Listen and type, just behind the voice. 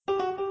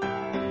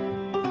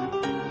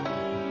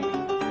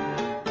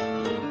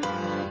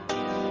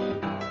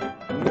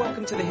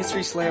welcome to the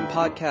History Slam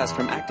podcast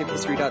from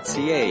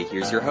Activehistory.ca.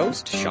 Here's your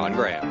host, Sean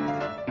Graham.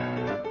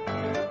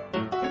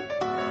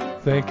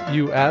 Thank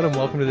you, Adam.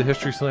 Welcome to the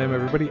History Slam,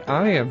 everybody.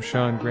 I am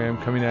Sean Graham,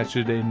 coming at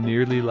you today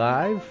nearly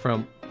live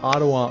from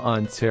Ottawa,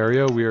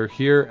 Ontario. We are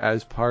here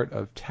as part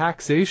of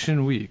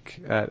Taxation Week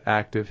at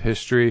Active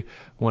History,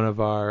 one of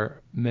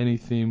our many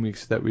theme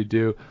weeks that we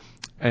do.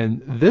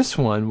 And this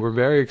one, we're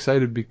very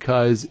excited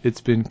because it's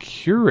been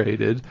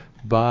curated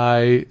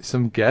by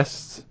some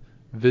guests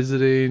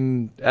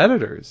visiting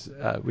editors.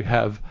 We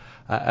have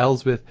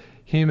Elsbeth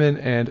Heaman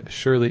and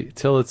Shirley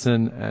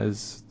Tillotson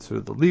as sort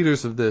of the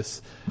leaders of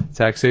this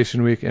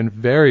Taxation Week, and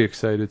very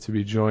excited to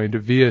be joined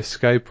via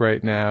Skype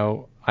right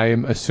now. I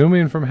am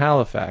assuming from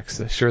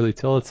Halifax. Shirley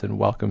Tillotson,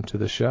 welcome to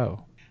the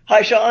show.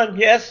 Hi, Sean.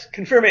 Yes,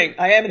 confirming.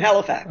 I am in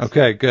Halifax.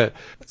 Okay, good.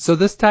 So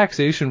this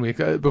Taxation Week,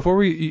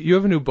 you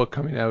have a new book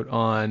coming out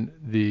on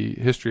the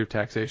history of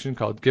taxation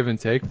called Give and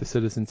Take, the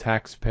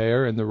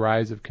Citizen-Taxpayer and the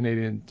Rise of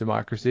Canadian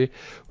Democracy,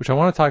 which I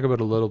want to talk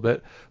about a little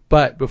bit.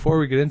 But before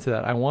we get into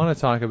that, I want to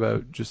talk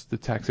about just the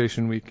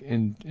Taxation Week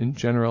in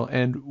general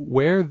and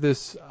where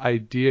this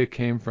idea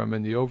came from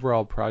and the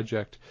overall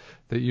project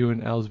that you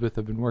and Elsbeth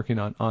have been working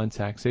on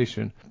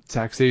taxation.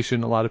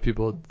 Taxation, a lot of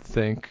people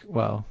think,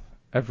 well,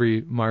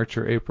 every March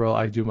or April,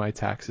 I do my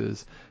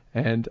taxes.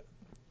 And,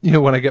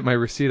 when I get my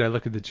receipt, I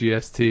look at the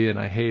GST and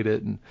I hate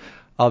it and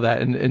all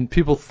that. And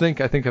people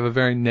have a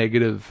very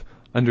negative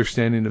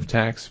understanding of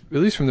tax, at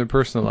least from their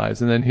personal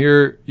lives. And then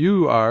here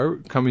you are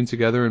coming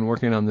together and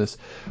working on this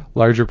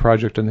larger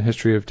project on the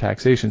history of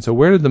taxation. So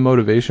where did the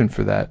motivation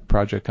for that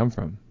project come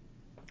from?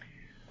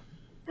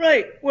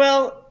 Right.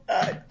 Well,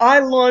 I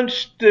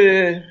launched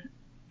the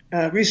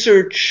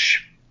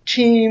research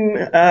team,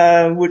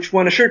 which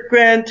won a Shirt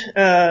grant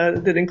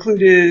that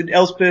included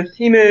Elsbeth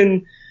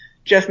Heaman,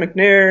 Jeff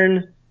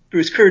McNairn,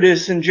 Bruce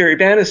Curtis, and Jerry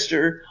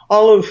Bannister,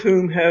 all of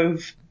whom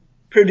have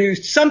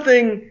produced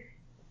something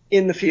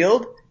in the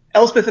field.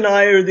 Elsbeth and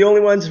I are the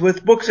only ones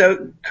with books out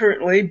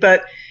currently,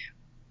 but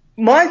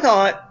my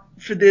thought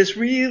for this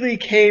really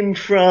came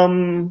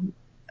from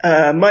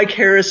Mike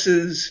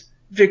Harris's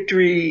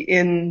victory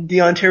in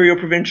the Ontario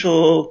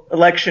provincial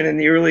election in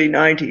the early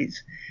 90s.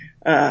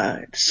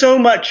 So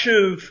much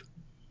of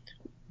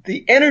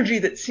the energy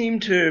that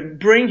seemed to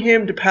bring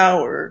him to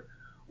power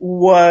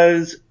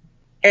was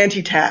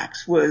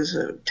anti-tax, was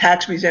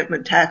tax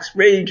resentment, tax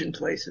rage in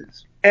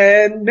places.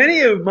 And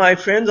many of my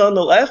friends on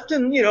the left,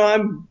 and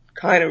I'm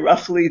kind of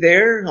roughly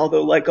there,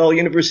 although like all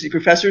university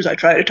professors, I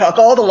try to talk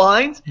all the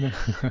lines.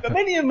 But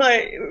many of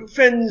my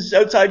friends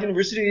outside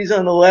universities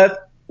on the left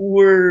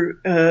were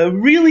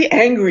really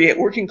angry at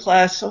working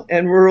class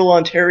and rural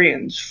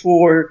Ontarians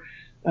for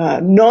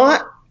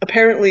not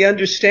apparently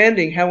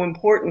understanding how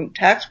important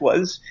tax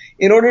was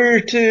in order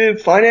to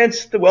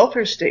finance the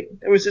welfare state.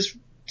 There was this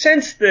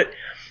sense that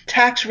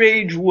tax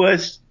rage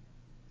was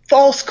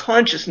false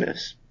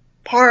consciousness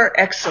par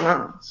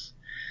excellence,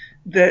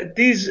 that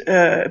these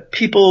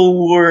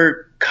people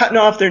were cutting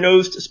off their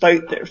nose to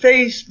spite their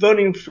face.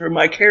 Voting for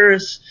Mike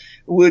Harris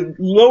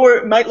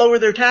might lower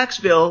their tax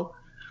bill,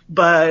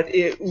 but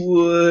it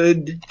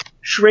would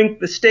shrink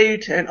the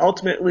state, and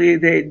ultimately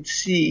they'd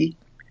see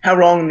how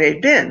wrong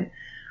they'd been.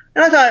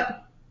 And I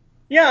thought,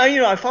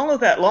 I follow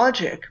that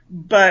logic,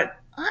 but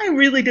I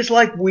really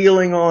dislike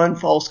wheeling on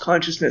false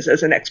consciousness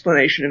as an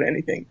explanation of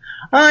anything.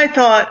 I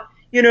thought,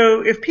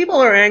 if people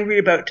are angry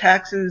about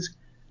taxes,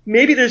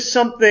 maybe there's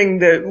something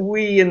that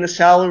we in the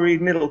salaried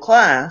middle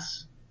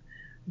class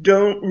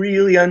don't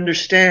really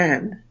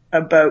understand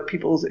about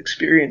people's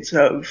experience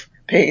of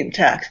paying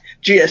tax.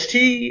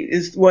 GST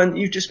is the one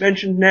you just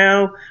mentioned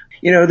now.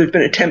 There's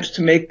been attempts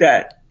to make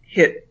that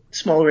hit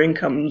smaller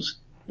incomes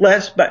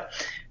less, but,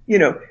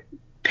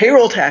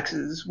 payroll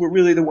taxes were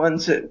really the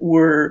ones that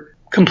were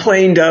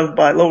complained of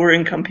by lower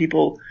income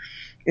people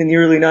in the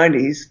early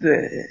 90s.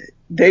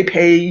 They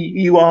pay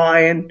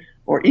UI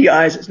or EI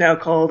as it's now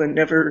called and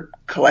never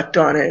collect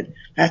on it.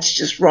 That's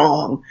just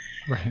wrong.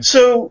 Right.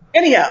 So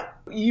anyhow,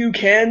 you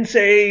can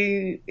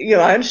say,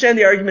 I understand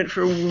the argument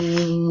for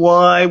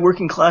why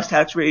working class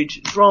tax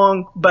rage is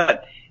wrong,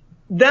 but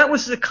that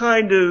was the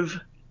kind of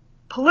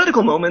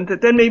political moment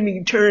that then made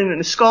me turn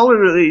in a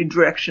scholarly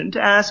direction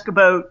to ask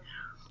about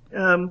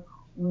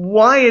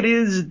why it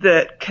is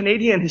that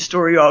Canadian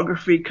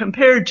historiography,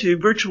 compared to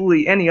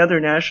virtually any other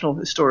national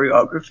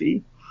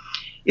historiography,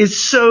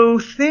 is so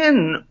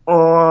thin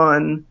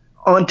on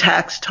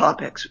tax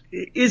topics.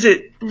 Is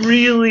it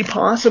really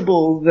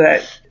possible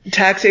that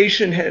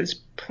taxation has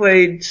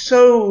played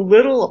so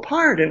little a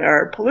part in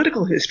our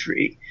political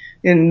history,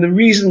 in the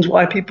reasons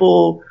why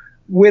people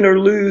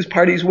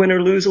parties win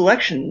or lose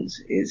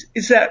elections?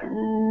 Is that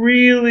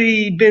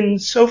really been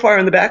so far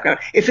in the background?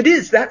 If it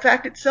is, that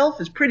fact itself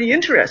is pretty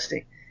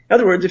interesting. In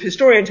other words, if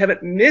historians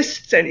haven't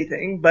missed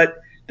anything, but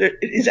it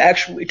is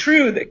actually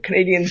true that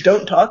Canadians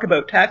don't talk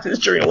about taxes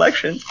during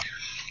elections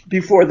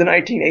before the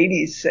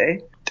 1980s,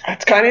 say,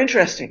 That's kind of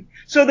interesting.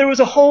 So there was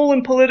a hole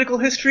in political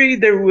history.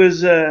 There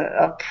was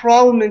a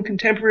problem in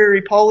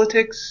contemporary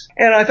politics.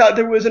 And I thought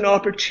there was an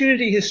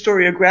opportunity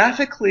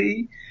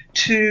historiographically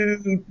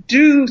to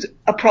do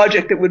a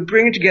project that would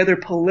bring together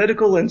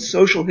political and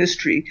social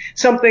history,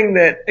 something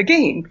that,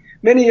 again,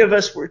 many of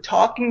us were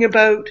talking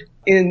about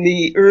in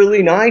the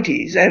early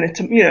 90s. And it's,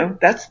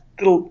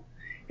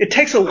 it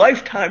takes a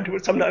lifetime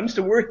sometimes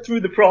to work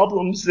through the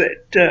problems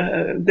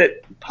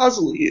that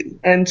puzzle you.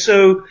 And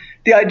so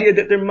the idea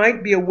that there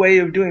might be a way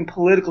of doing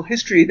political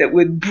history that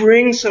would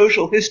bring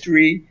social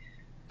history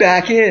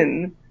back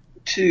in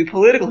to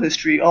political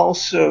history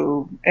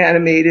also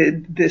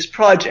animated this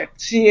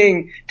project,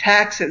 seeing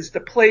tax as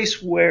the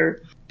place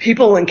where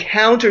people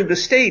encounter the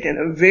state in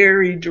a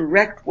very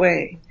direct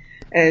way.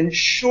 And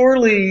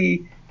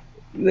surely,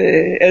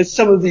 as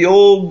some of the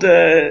old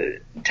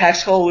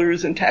tax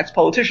scholars and tax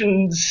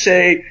politicians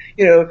say,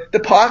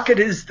 the pocket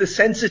is the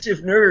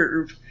sensitive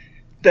nerve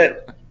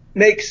that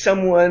makes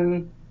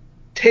someone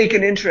take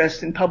an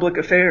interest in public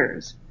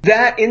affairs.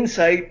 That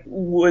insight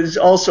was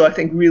also, I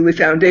think, really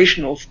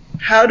foundational.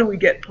 How do we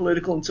get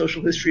political and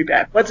social history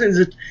back? What is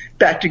it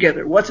back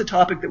together? What's a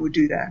topic that would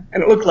do that?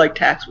 And it looked like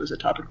tax was a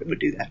topic that would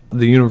do that.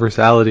 The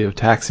universality of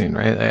taxing,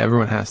 right?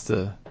 Everyone has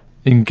to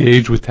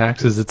engage with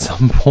taxes at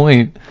some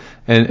point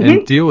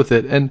and deal with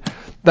it. And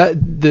that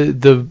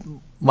the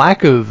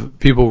lack of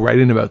people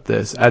writing about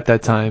this at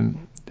that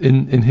time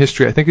in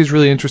history, I think, is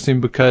really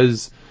interesting,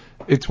 because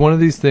it's one of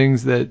these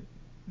things that,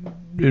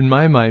 in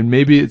my mind,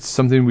 maybe it's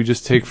something we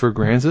just take for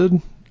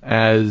granted,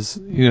 as,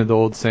 the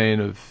old saying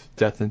of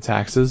death and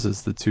taxes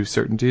is the two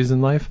certainties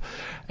in life.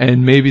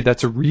 And maybe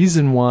that's a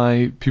reason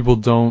why people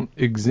don't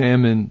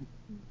examine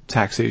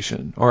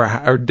taxation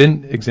or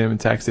didn't examine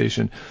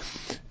taxation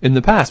in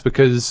the past,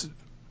 because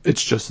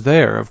it's just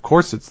there. Of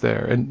course it's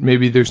there. And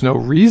maybe there's no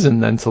reason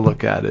then to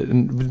look at it.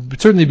 And it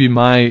would certainly be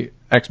my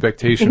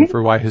expectation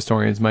for why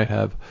historians might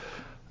have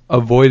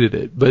avoided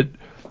it. But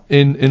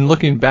in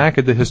looking back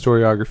at the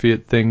historiography,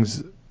 at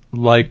things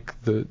like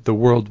the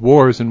world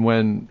wars and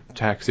when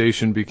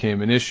taxation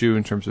became an issue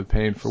in terms of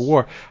paying for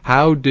war,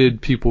 how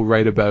did people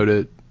write about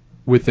it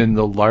within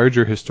the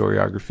larger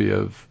historiography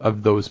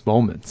of those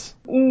moments?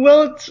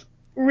 Well, it's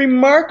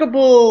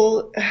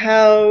remarkable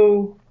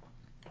how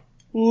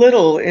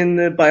little in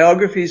the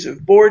biographies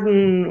of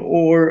Borden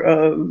or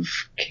of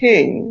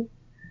King,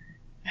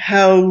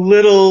 how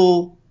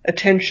little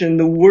attention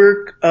the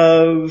work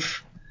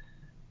of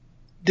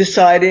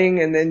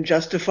deciding and then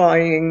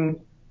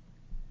justifying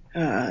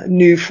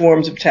new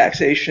forms of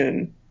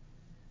taxation,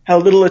 how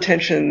little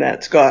attention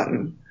that's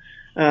gotten.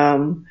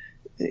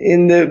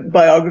 In the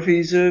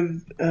biographies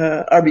of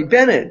R.B.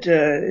 Bennett,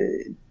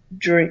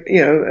 during,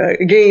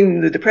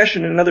 again, the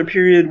Depression, another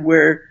period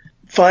where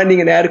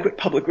finding an adequate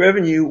public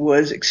revenue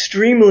was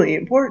extremely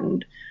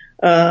important.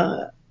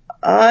 I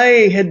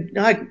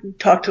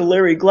talked to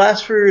Larry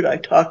Glassford.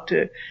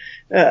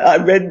 I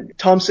read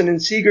Thompson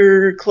and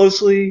Seeger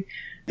closely.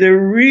 There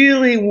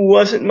really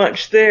wasn't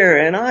much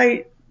there, and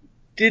I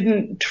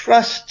didn't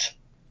trust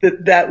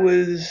that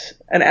was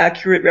an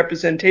accurate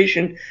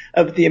representation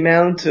of the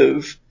amount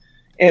of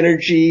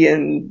energy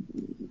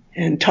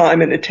and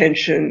time and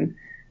attention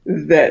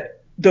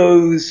that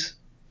those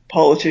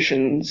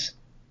politicians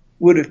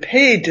would have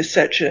paid to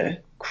such a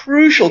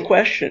crucial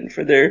question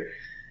for their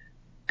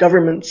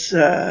government's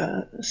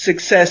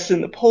success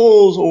in the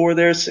polls or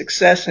their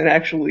success in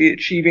actually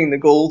achieving the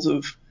goals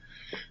of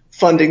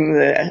funding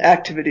the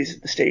activities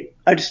of the state.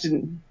 I just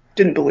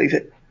didn't believe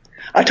it.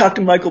 I talked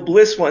to Michael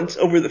Bliss once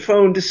over the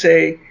phone to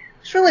say,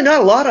 there's really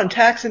not a lot on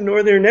tax in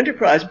Northern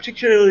Enterprise,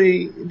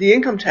 particularly the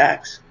income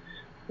tax.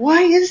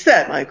 Why is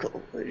that,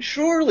 Michael?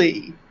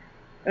 Surely,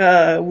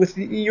 with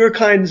your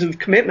kinds of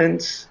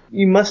commitments,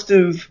 you must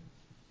have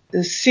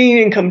seen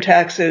income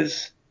tax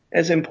as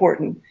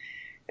important.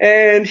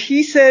 And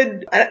he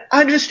said, I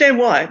understand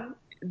why,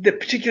 that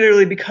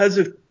particularly because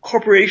of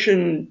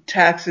corporation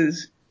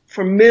taxes,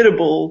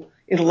 formidable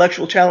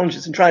intellectual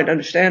challenges in trying to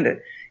understand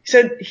it. He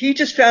said he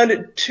just found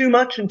it too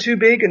much and too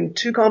big and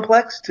too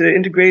complex to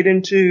integrate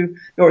into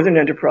Northern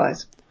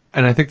Enterprise.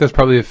 And I think that's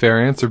probably a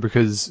fair answer,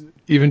 because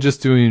even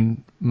just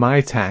doing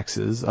my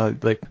taxes,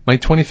 like my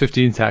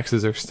 2015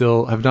 taxes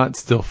have not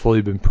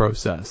fully been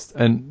processed.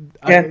 And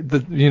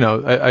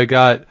I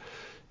got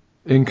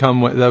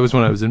income, that was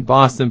when I was in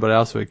Boston, but I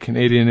also had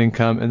Canadian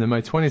income. And then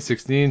my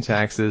 2016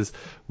 taxes,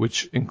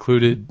 which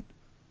included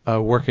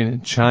working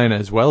in China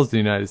as well as the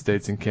United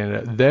States and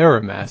Canada, they're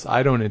a mess.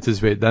 I don't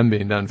anticipate them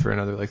being done for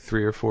another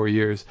 3 or 4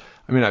 years.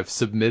 I mean, I've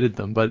submitted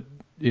them, but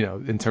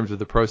in terms of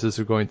the process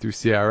of going through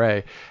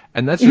CRA,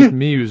 and that's just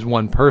me as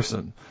one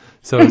person.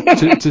 So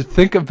to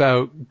think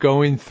about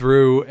going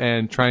through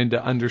and trying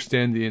to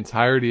understand the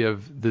entirety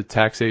of the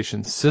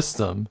taxation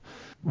system,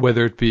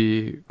 whether it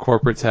be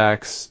corporate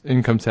tax,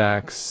 income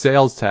tax,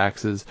 sales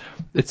taxes,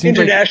 it seems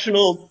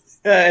international,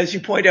 as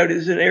you point out,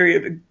 is an area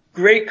of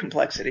great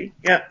complexity.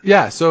 Yeah.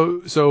 Yeah.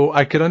 So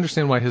I could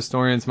understand why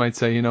historians might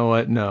say, you know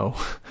what, no.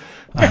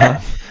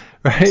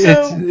 right?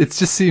 So It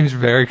just seems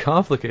very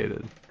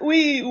complicated.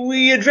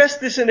 we address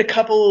this in a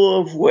couple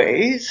of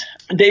ways.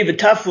 David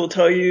Tuff will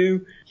tell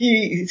you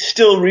he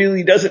still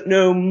really doesn't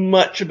know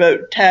much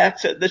about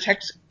tax at the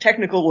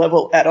technical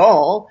level at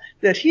all,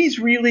 that he's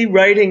really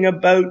writing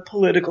about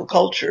political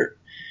culture.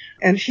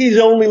 And he's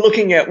only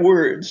looking at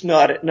words,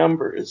 not at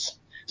numbers.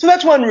 So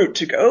that's one route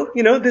to go.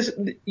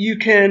 You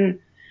can,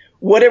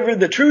 whatever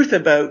the truth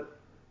about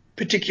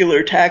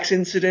particular tax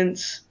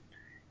incidents,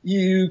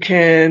 you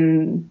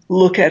can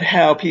look at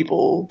how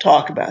people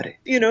talk about it.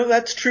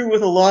 That's true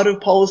with a lot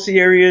of policy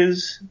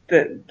areas,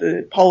 that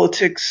the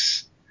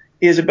politics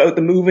is about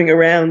the moving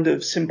around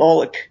of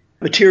symbolic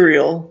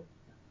material,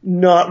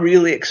 not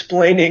really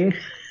explaining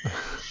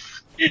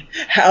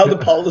how the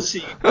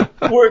policy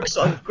works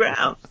on the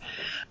ground.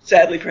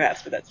 Sadly,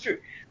 perhaps, but that's true.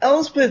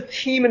 Elsbeth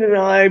Heaman and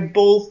I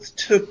both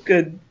took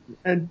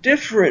a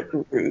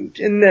different route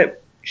in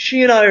that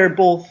she and I are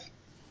both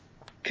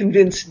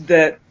convinced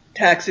that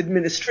tax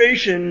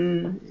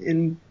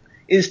administration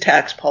is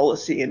tax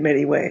policy in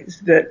many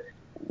ways, that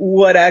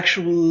what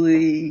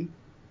actually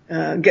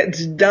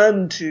gets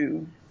done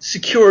to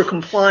secure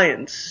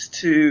compliance,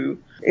 to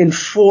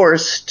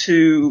enforce,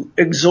 to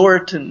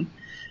exhort, and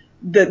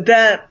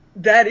that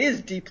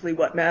is deeply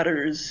what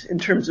matters in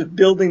terms of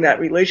building that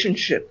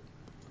relationship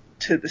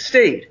to the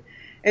state.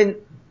 And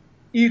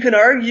you can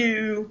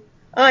argue,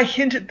 I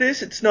hint at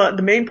this, it's not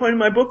the main point of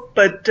my book,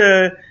 but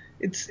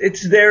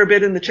it's there a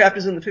bit in the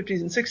chapters in the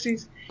 50s and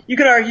 60s. You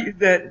can argue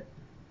that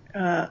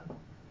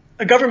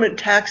a government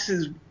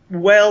taxes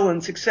well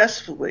and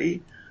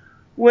successfully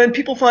when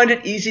people find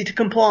it easy to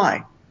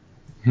comply.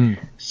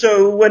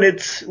 So when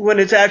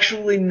it's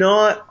actually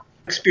not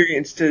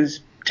experienced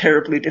as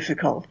terribly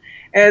difficult.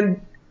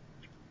 And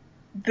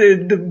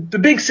the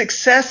big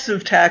success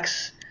of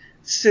tax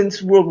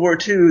since World War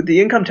II,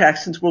 the income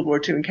tax since World War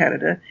II in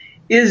Canada,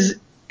 is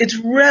its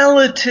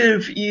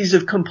relative ease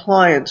of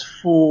compliance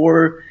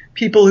for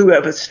people who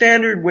have a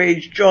standard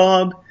wage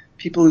job,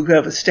 people who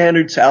have a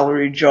standard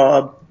salary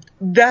job.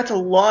 That's a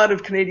lot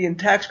of Canadian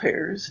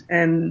taxpayers,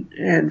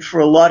 and for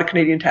a lot of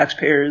Canadian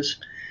taxpayers,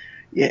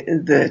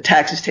 the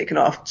tax is taken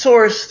off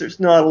source. There's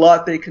not a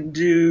lot they can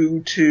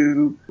do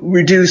to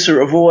reduce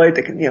or avoid.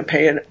 They can,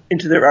 pay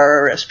into their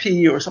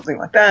RRSP or something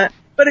like that.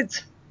 But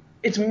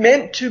it's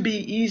meant to be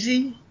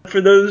easy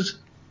for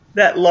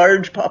that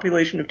large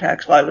population of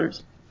tax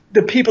filers.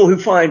 The people who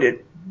find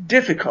it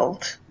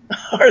difficult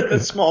are the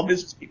small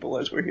business people,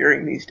 as we're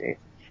hearing these days.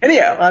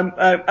 Anyhow,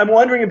 I'm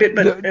wandering a bit,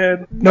 but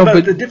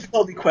about the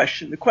difficulty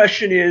question. The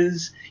question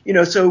is,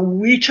 so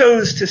we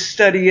chose to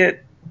study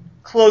it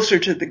closer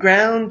to the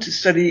ground, to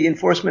study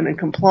enforcement and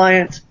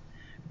compliance.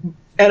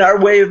 And our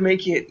way of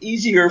making it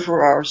easier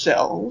for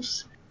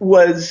ourselves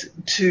was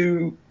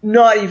to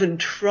not even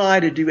try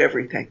to do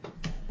everything.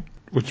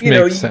 Which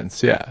makes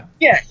sense, yeah.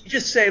 Yeah, you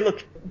just say,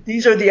 look,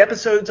 these are the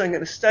episodes I'm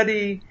going to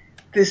study.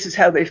 This is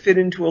how they fit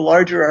into a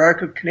larger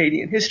arc of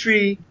Canadian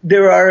history.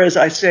 There are, as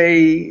I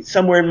say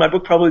somewhere in my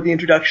book, probably the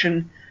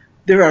introduction,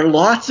 there are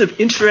lots of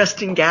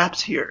interesting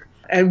gaps here.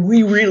 And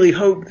we really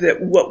hope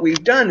that what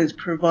we've done is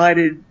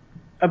provided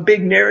a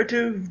big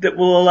narrative that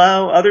will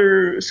allow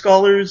other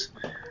scholars,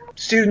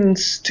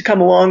 students to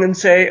come along and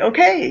say,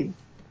 okay,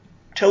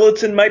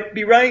 Tillotson might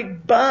be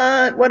right,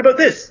 but what about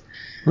this?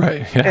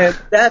 Right. Yeah. And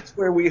that's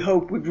where we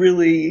hope we've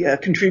really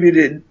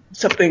contributed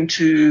something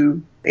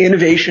to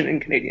innovation in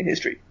Canadian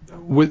history.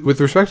 With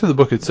respect to the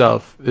book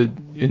itself,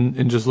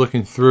 in just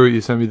looking through it,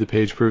 you sent me the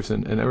page proofs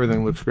and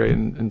everything looks great.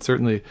 And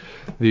certainly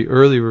the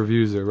early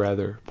reviews are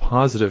rather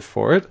positive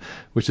for it,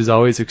 which is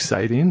always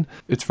exciting.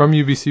 It's from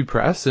UBC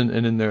Press, and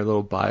in their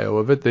little bio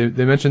of it,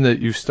 they mentioned that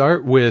you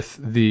start with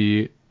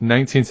the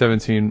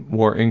 1917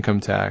 war income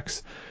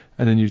tax,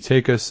 and then you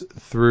take us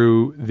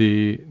through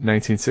the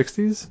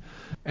 1960s.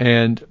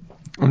 And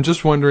I'm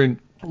just wondering,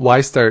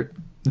 why start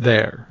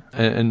there?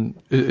 And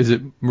is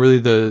it really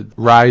the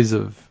rise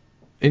of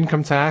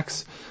income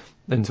tax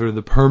and sort of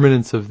the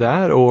permanence of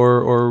that,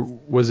 or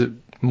was it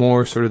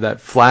more sort of that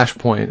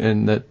flashpoint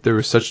and that there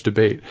was such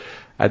debate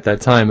at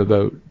that time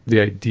about the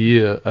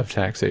idea of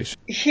taxation?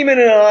 Heaman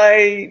and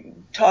I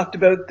talked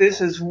about this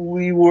as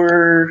we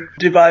were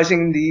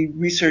devising the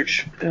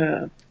research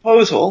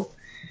proposal,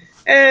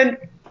 and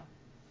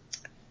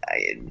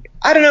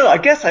I don't know, I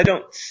guess I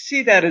don't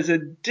see that as a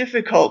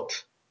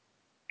difficult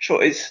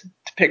choice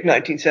to pick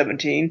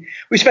 1917.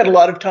 We spent a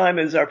lot of time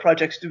as our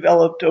projects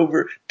developed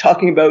over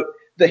talking about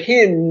the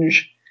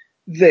hinge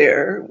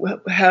there,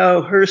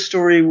 how her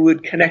story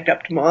would connect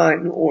up to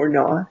mine or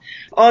not.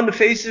 On the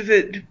face of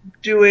it,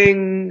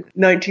 doing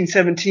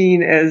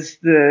 1917 as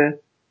the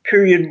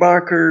period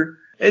marker,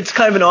 it's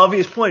kind of an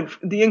obvious point.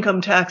 The income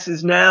tax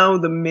is now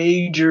the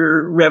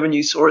major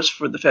revenue source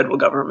for the federal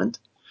government.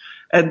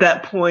 At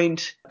that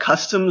point,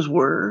 customs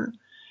were.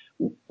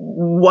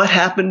 What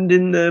happened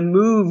in the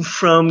move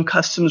from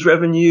customs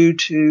revenue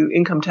to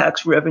income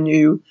tax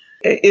revenue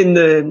in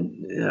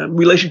the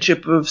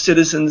relationship of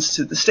citizens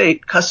to the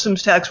state?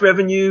 Customs tax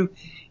revenue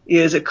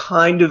is a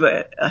kind of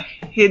a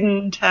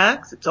hidden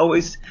tax. It's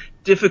always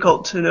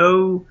difficult to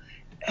know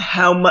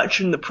how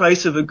much in the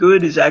price of a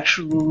good is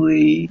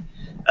actually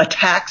a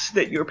tax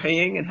that you're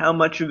paying and how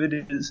much of it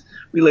is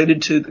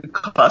related to the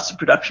cost of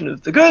production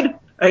of the good,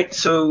 right?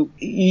 So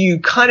you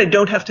kind of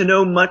don't have to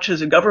know much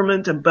as a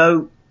government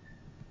about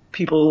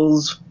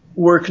people's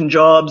work and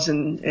jobs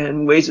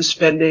and ways of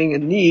spending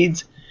and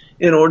needs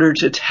in order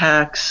to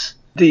tax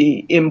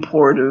the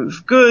import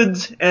of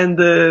goods, and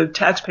the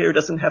taxpayer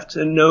doesn't have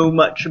to know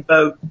much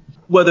about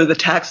whether the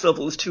tax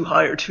level is too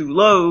high or too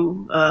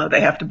low.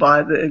 They have to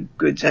buy the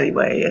goods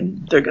anyway,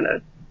 and they're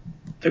gonna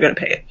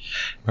pay it.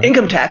 Right.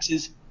 Income tax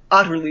is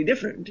utterly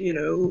different.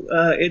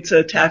 It's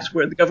a tax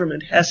where the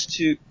government has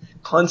to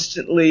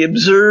constantly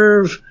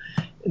observe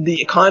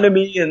the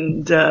economy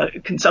and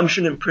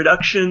consumption and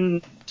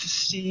production to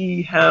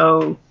see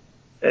how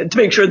to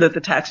make sure that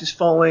the tax is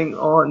falling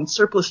on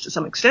surplus to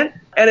some extent.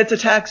 And it's a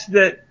tax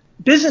that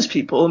business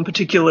people in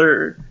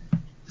particular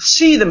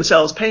see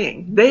themselves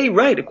paying. They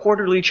write a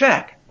quarterly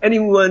check.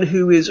 Anyone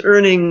who is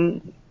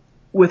earning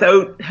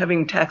without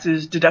having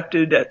taxes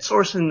deducted at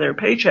source in their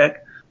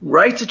paycheck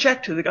writes a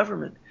check to the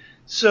government.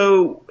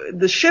 So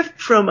the shift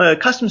from a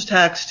customs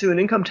tax to an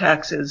income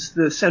tax as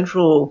the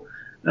central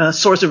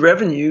source of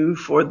revenue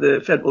for the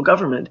federal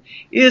government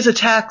is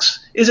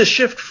a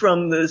shift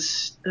from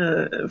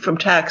from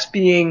tax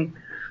being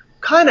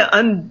kind of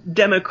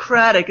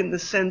undemocratic in the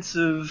sense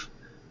of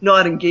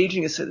not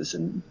engaging a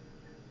citizen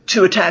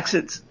to a tax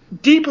that's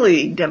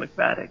deeply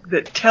democratic,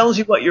 that tells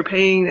you what you're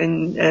paying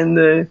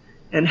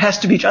and has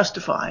to be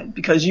justified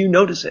because you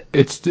notice it.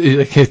 It's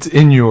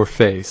in your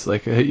face.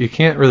 Like, you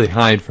can't really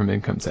hide from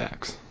income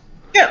tax.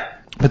 Yeah.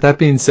 But that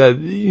being said,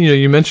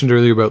 you mentioned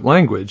earlier about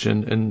language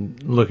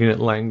and looking at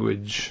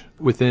language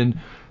within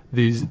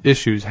these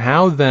issues.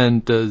 How then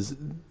does,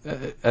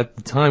 at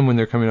the time when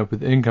they're coming up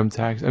with income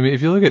tax, I mean,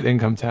 if you look at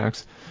income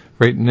tax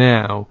right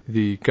now,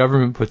 the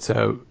government puts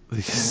out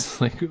these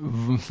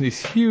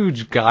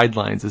huge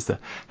guidelines as to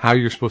how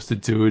you're supposed to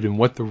do it and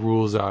what the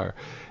rules are.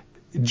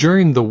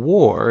 During the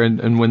war,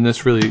 and when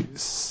this really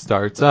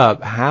starts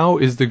up, how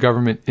is the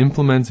government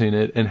implementing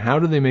it, and how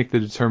do they make the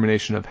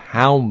determination of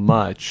how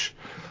much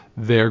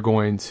they're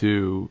going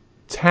to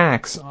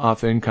tax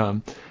off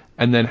income,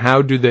 and then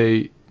how do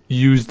they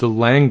use the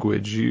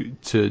language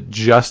to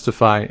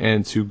justify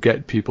and to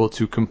get people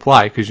to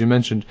comply? Because you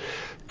mentioned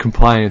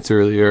compliance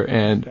earlier,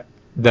 and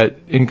that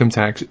income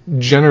tax,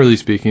 generally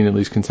speaking, at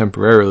least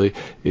contemporarily,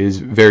 is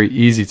very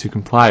easy to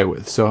comply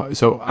with.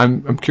 So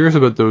I'm curious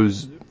about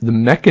the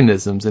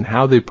mechanisms and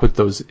how they put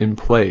those in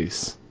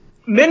place.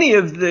 Many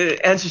of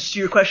the answers to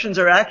your questions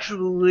are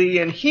actually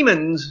in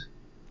Heaman's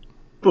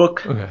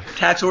book, okay.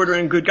 Tax Order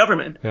and Good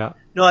Government,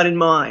 not in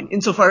mine.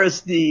 Insofar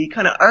as the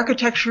kind of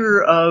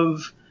architecture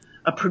of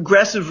a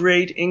progressive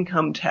rate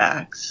income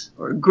tax,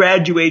 or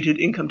graduated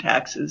income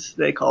taxes,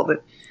 they called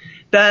it,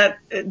 that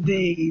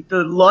the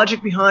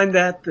logic behind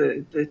that,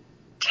 the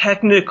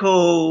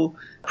technical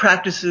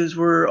practices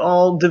were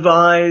all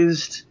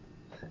devised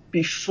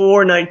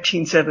before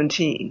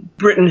 1917.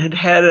 Britain had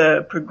had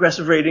a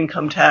progressive rate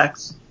income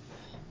tax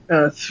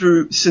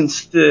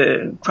since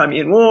the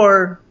Crimean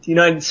War. The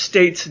United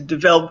States had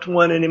developed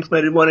one and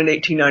implemented one in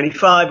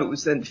 1895. It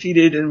was then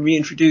defeated and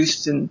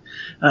reintroduced in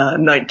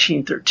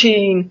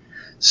 1913.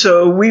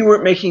 So we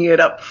weren't making it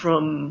up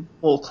from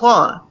whole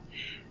cloth.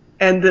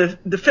 And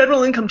the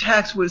federal income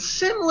tax was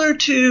similar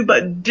to,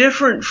 but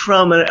different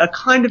from, a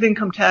kind of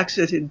income tax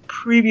that had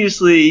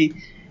previously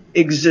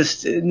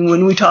existed. And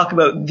when we talk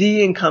about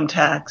the income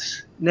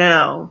tax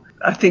now,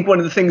 I think one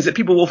of the things that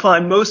people will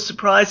find most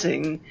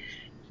surprising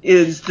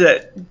is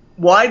that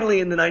widely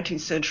in the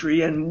 19th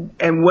century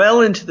and well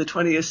into the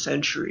 20th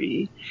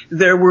century,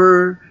 there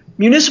were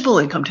municipal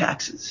income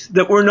taxes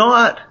that were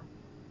not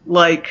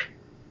like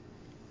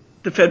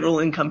the federal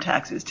income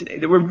taxes today.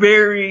 They were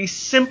very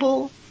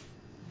simple.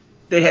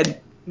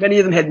 Many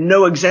of them had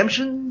no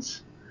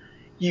exemptions.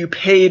 You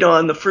paid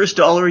on the first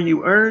dollar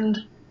you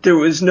earned. There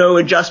was no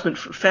adjustment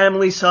for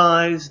family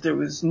size. There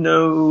was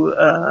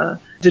no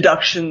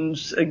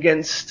deductions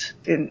against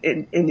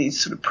in these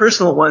sort of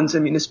personal ones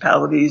in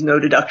municipalities. No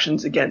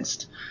deductions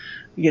against,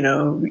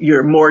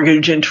 your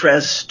mortgage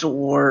interest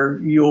or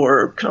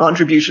your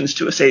contributions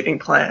to a saving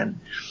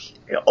plan.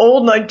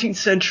 Old 19th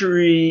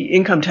century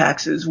income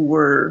taxes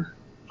were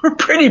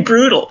pretty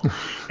brutal,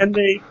 and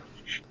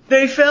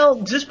they fell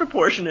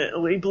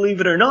disproportionately,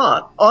 believe it or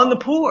not, on the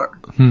poor.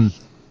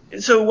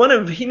 So one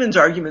of Heaman's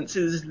arguments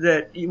is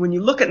that when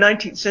you look at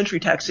 19th century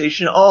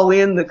taxation, all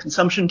in the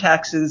consumption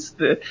taxes,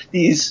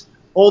 these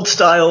old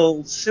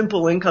style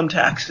simple income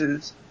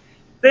taxes,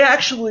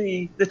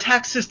 the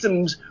tax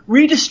systems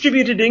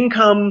redistributed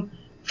income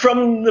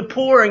from the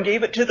poor and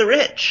gave it to the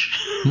rich.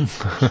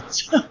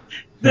 So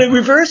the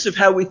reverse of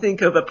how we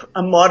think of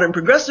a modern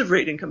progressive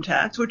rate income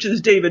tax, which, as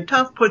David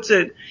Tuff puts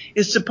it,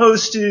 is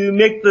supposed to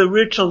make the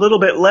rich a little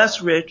bit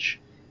less rich,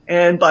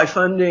 and by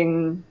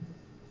funding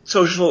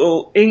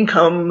social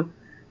income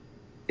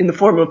in the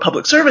form of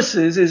public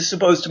services is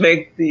supposed to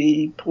make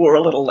the poor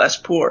a little less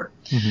poor.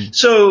 Mm-hmm.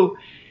 So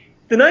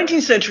the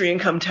 19th century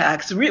income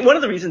tax, one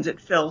of the reasons it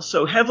fell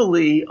so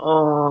heavily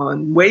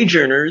on wage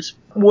earners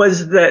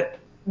was that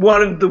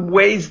one of the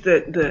ways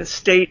that the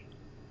state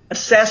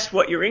assessed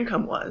what your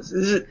income was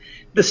is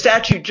the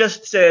statute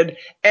just said,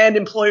 and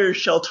employers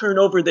shall turn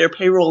over their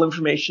payroll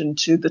information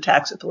to the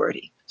tax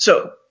authority.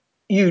 So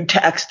you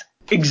taxed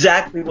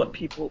exactly what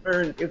people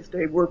earned if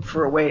they worked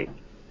for a wage.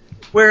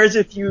 Whereas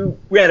if you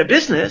ran a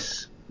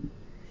business,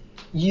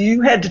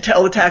 you had to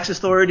tell the tax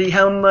authority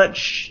how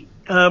much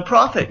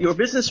profit your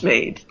business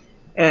made.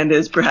 And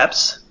as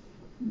perhaps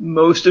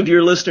most of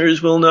your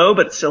listeners will know,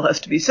 but it still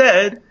has to be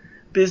said,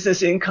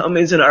 business income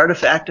is an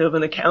artifact of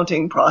an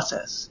accounting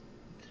process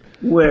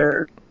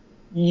where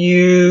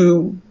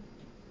you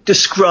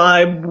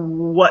describe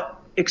what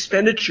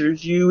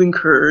expenditures you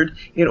incurred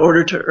in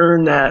order to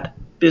earn that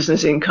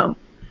business income.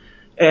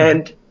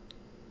 And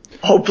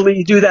hopefully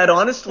you do that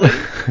honestly.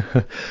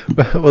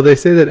 Well, they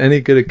say that any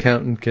good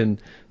accountant can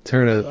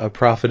turn a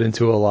profit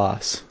into a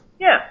loss.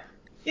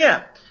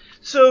 Yeah.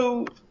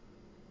 So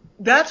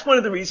that's one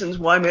of the reasons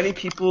why many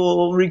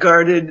people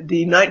regarded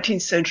the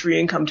 19th century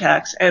income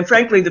tax and,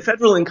 frankly, the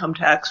federal income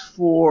tax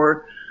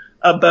for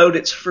about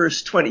its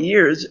first 20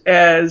 years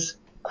as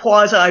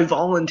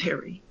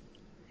quasi-voluntary,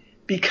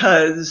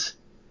 because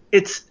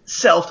it's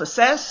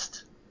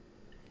self-assessed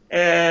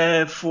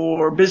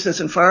for business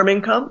and farm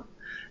income.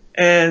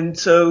 And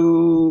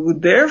so,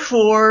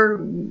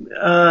 therefore,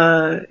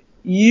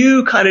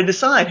 you kind of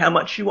decide how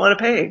much you want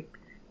to pay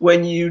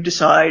when you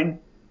decide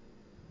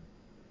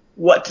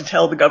what to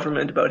tell the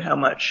government about how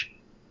much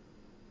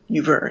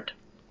you've earned.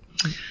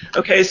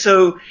 Okay,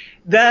 so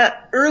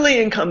that early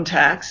income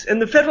tax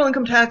and the federal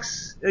income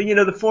tax,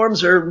 the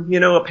forms are,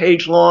 a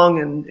page long,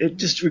 and it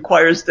just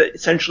requires that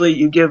essentially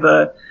you give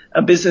a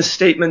business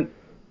statement,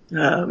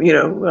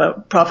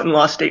 profit and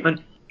loss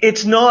statement.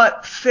 It's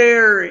not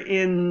fair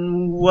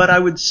in what I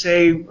would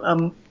say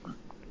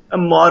a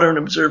modern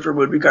observer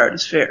would regard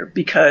as fair,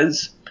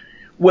 because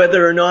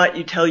whether or not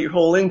you tell your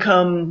whole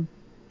income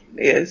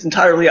is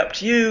entirely up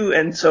to you,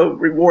 and so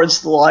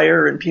rewards the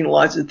liar and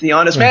penalizes the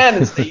honest man,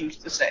 as they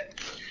used to say.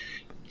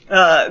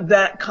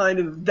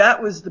 That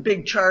was the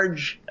big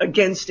charge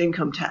against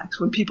income tax.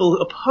 When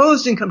people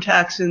opposed income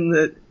tax in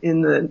the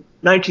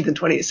 19th and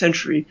 20th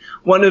century,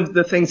 one of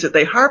the things that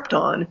they harped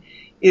on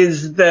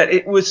is that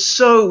it was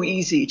so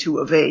easy to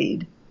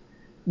evade,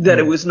 that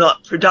it was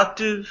not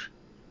productive,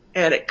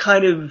 and it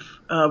kind of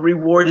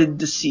rewarded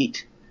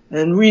deceit.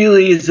 And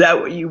really, is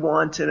that what you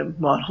want in a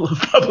model of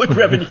public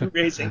revenue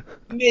raising?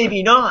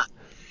 Maybe not.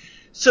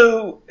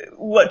 So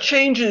what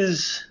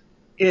changes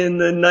in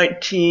the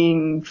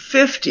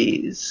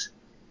 1950s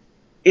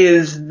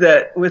is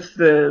that with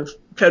the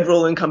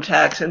federal income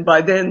tax, and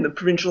by then the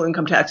provincial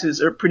income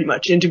taxes are pretty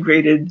much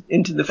integrated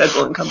into the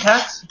federal income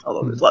tax,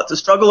 although there's lots of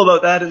struggle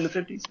about that in the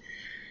 50s.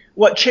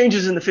 What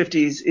changes in the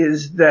 50s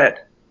is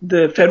that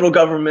the federal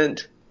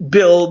government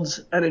builds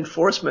an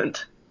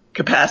enforcement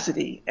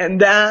capacity,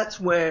 and that's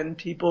when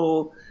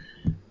people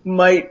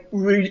might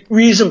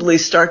reasonably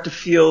start to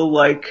feel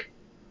like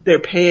they're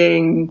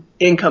paying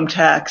income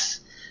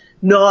tax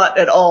not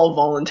at all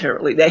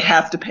voluntarily. They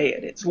have to pay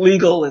it. It's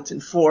legal. It's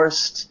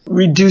enforced.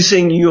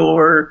 Reducing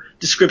your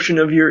description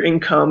of your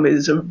income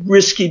is a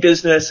risky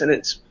business, and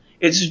it's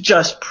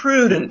just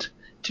prudent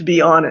to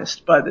be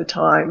honest by the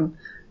time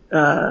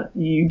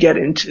you get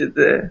into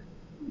the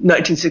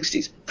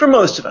 1960s, for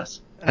most of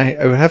us.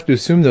 I would have to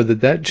assume, though,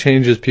 that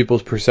changes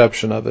people's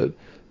perception of it.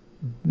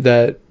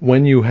 That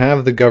when you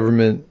have the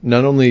government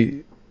not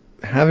only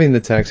having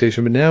the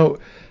taxation, but now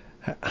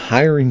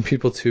hiring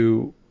people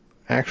to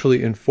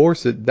actually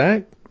enforce it,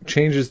 that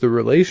changes the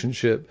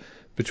relationship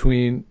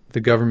between the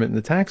government and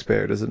the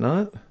taxpayer, does it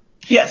not?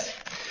 Yes.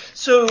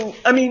 So,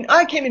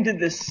 I came into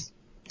this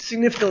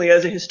significantly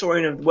as a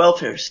historian of the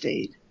welfare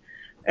state.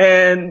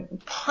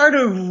 And part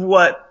of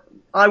what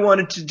I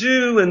wanted to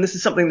do, and this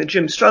is something that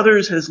Jim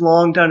Struthers has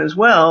long done as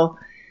well,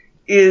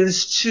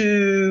 is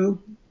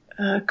to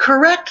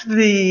correct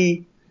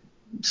the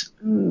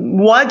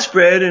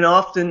widespread and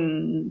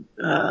often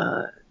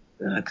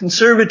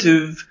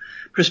conservative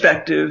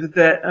perspective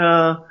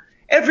that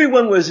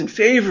everyone was in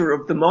favor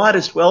of the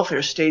modest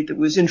welfare state that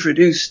was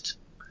introduced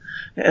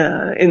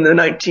in the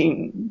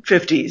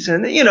 1950s.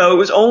 And, it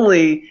was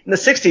only in the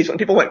 60s when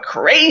people went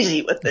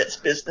crazy with this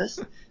business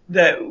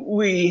that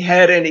we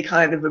had any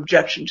kind of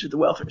objection to the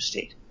welfare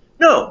state.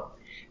 No,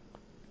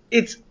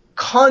 it's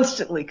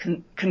constantly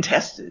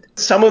contested.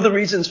 Some of the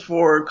reasons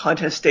for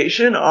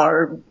contestation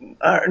are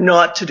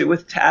not to do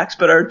with tax,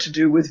 but are to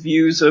do with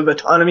views of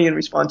autonomy and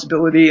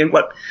responsibility and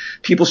what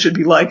people should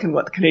be like and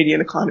what the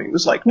Canadian economy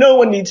was like. No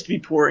one needs to be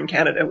poor in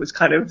Canada was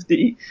kind of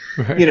the,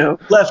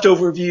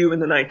 leftover view in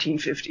the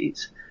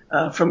 1950s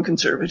from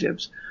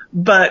conservatives.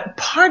 But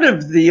part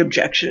of the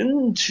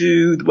objection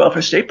to the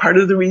welfare state, part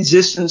of the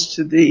resistance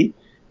to the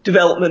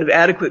development of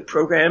adequate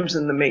programs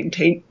and the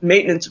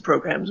maintenance of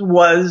programs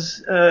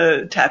was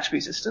tax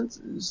resistance.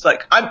 It's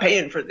like, I'm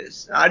paying for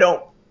this. I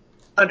don't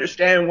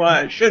understand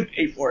why I should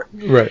pay for it.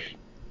 Right.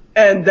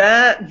 And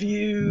that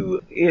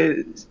view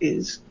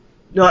is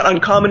not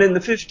uncommon in the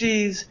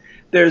 50s.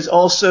 There's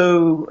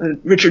also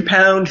Richard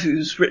Pound,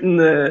 who's written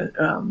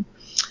the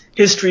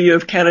history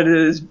of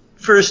Canada's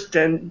first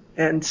and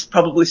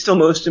probably still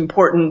most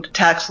important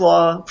tax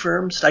law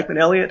firm, Stikeman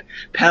Elliott.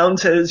 Pound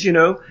says,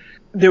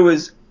 there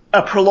was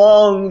a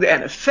prolonged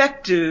and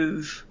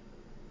effective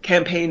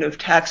campaign of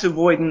tax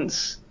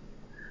avoidance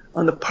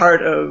on the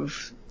part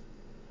of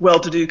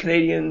well-to-do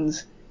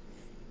Canadians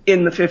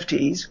in the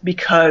 50s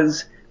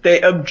because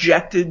they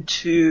objected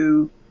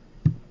to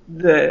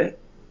the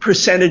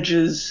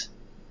percentages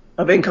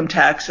of income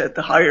tax at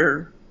the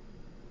higher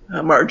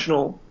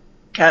marginal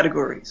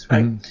categories,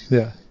 right?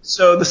 Yeah.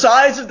 So the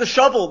size of the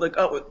shovel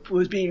that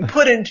was being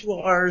put into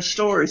our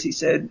stores, he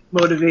said,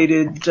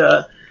 motivated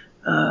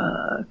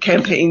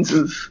campaigns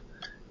of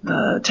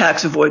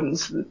tax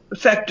avoidance that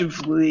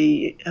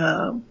effectively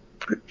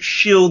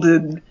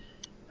shielded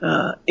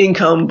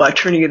income by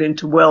turning it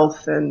into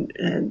wealth,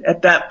 and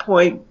at that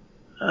point,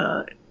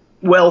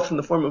 wealth in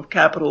the form of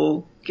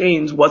capital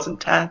gains wasn't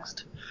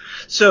taxed.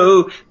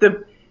 So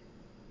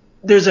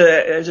there's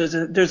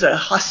a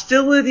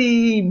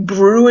hostility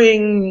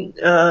brewing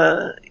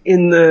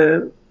in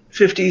the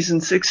 50s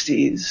and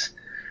 60s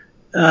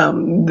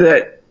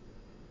that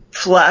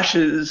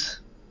flashes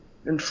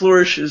and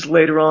flourishes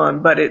later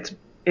on, but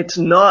it's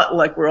not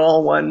like we're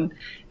all one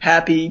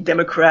happy,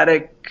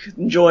 democratic,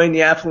 enjoying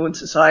the affluent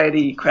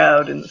society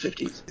crowd in the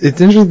 50s.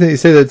 It's interesting that you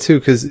say that too,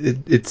 because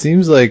it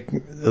seems like,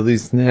 at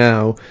least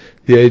now,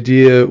 the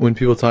idea when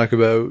people talk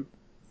about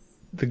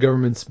the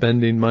government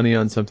spending money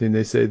on something,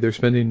 they say they're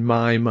spending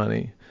my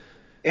money,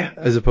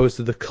 as opposed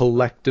to the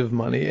collective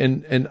money.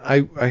 And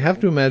I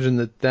have to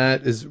imagine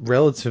that is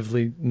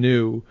relatively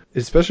new,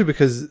 especially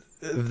because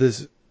of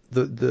this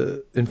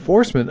the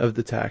enforcement of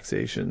the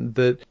taxation.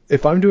 That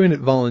if I'm doing it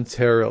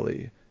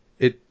voluntarily,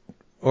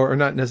 or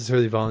not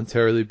necessarily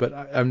voluntarily, but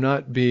I'm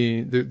not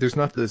there's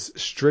not this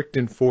strict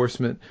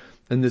enforcement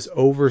and this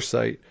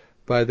oversight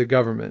by the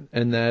government,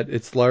 and that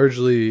it's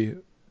largely,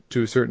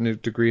 to a certain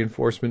degree,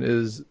 enforcement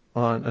is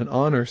on an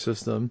honor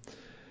system,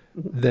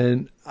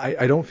 then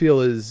I don't feel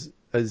as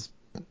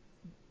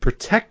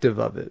protective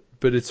of it,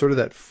 but it's sort of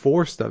that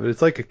forced of it.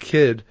 It's like a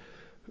kid,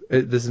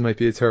 this might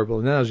be a terrible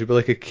analogy, but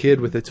like a kid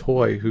with a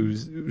toy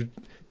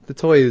the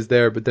toy is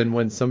there, but then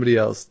when somebody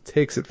else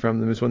takes it from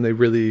them is when they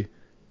really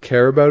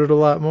care about it a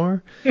lot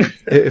more.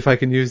 If I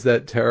can use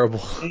that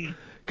terrible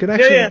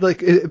connection.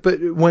 But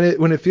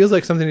when it feels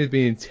like something is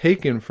being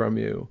taken from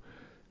you,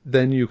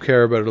 then you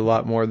care about it a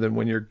lot more than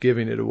when you're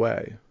giving it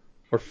away,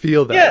 or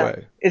feel that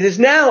way. It is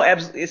now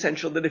absolutely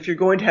essential that if you're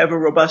going to have a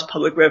robust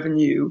public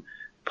revenue,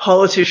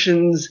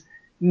 politicians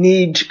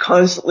need to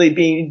constantly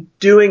be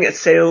doing a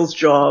sales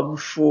job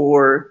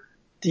for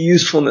the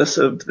usefulness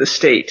of the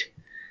state.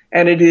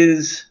 And it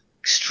is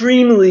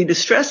extremely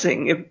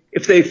distressing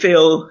if they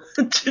fail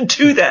to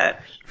do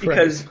that,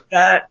 because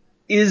that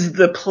is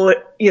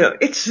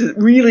it's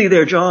really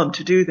their job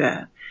to do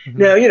that.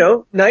 Now,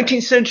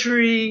 19th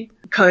century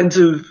kinds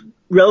of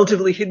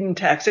relatively hidden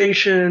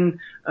taxation,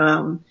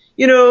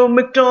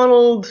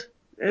 McDonald,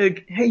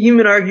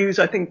 Heaman argues,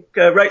 I think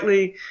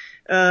rightly,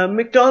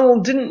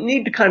 McDonald didn't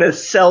need to kind of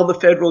sell the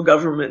federal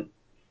government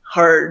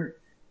hard,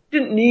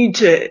 didn't need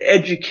to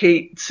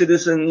educate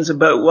citizens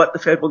about what the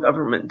federal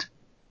government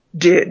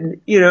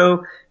did.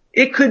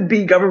 It could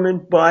be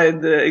government by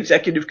the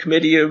executive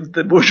committee of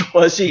the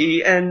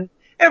bourgeoisie and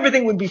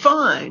everything would be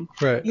fine.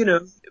 Right.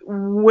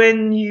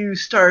 When you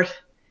start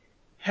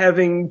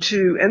having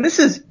to, and this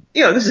is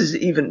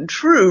even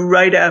true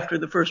right after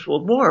the First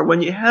World War,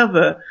 when you have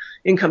a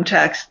income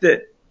tax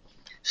that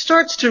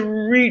starts to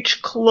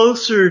reach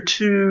closer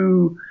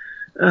to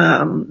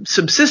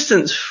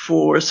subsistence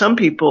for some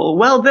people,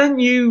 well, then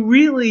you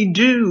really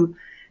do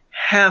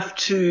have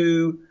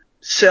to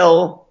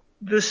sell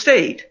the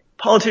state.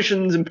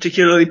 Politicians, and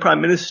particularly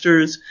prime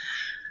ministers,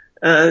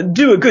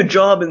 do a good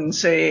job in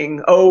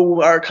saying,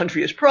 oh, our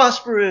country is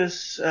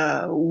prosperous,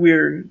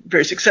 we're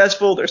very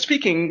successful. They're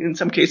speaking, in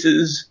some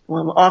cases,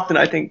 often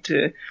I think,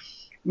 to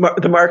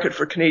the market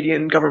for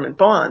Canadian government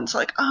bonds,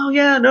 like, oh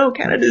yeah, no,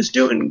 Canada's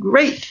doing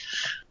great.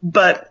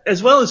 But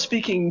as well as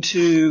speaking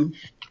to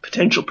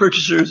potential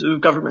purchasers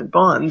of government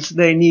bonds,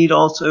 they need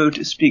also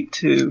to speak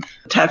to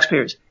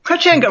taxpayers.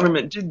 Chrétien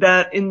government did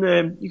that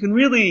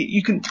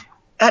you can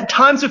at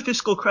times of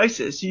fiscal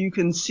crisis, you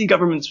can see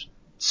governments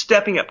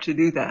stepping up to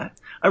do that.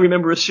 I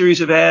remember a series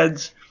of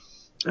ads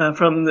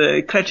from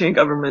the Chrétien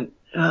government.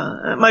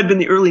 It might have been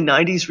the early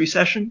 90s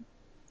recession.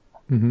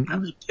 That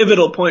was a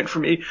pivotal point for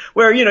me,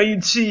 where,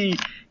 you'd see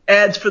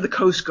ads for the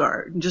Coast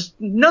Guard, and just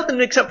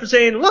nothing except for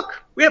saying,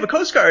 look, we have a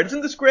Coast Guard.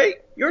 Isn't this great?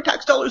 Your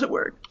tax dollars at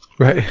work.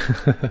 Right.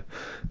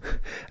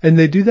 And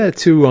they do that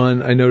too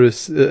I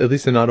notice, at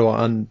least in Ottawa,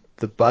 on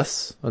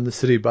the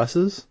city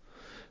buses.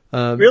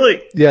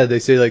 Really? Yeah, they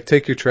say, like,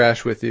 take your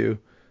trash with you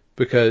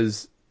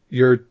because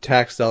your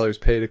tax dollars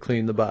pay to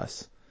clean the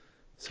bus.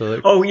 So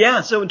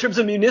in terms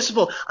of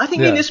municipal, I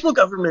think municipal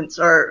governments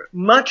are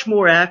much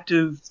more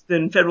active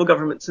than federal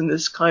governments in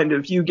this kind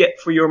of you get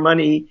for your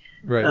money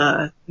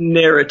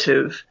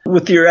narrative.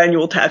 With your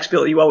annual tax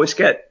bill, you always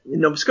get,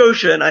 in Nova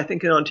Scotia, and I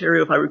think in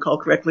Ontario, if I recall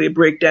correctly, a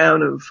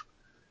breakdown of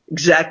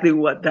exactly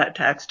what that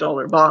tax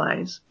dollar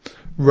buys.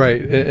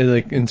 Right. And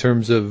like in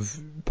terms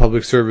of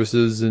public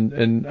services,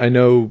 and I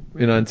know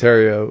in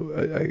Ontario,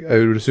 I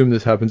would assume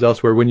this happens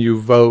elsewhere, when you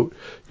vote,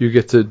 you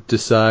get to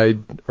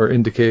decide or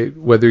indicate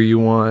whether you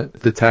want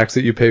the tax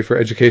that you pay for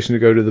education to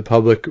go to the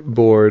public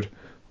board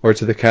or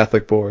to the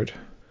Catholic board.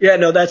 Yeah,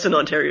 no, that's an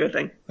Ontario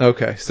thing.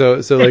 Okay, so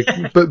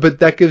like, but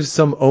that gives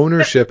some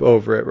ownership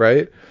over it,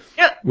 right?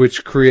 Yeah.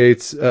 Which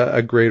creates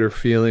a greater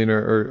feeling,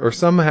 or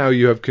somehow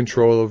you have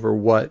control over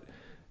what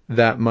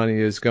that money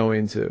is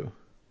going to.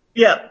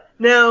 Yeah.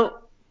 Now,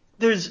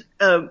 there's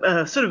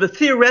sort of a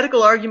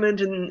theoretical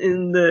argument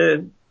in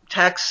the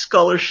tax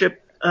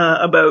scholarship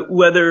about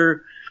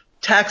whether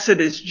tax that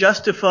is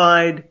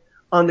justified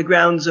on the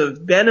grounds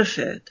of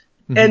benefit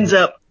ends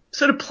up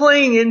sort of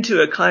playing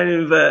into a kind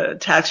of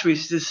tax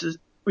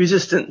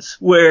resistance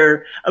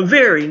where a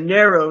very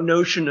narrow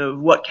notion of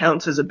what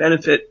counts as a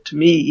benefit to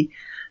me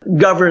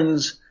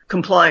governs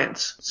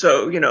compliance.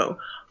 So,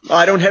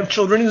 I don't have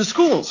children in the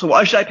school, so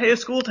why should I pay a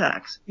school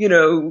tax?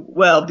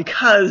 Well,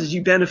 because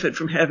you benefit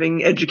from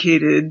having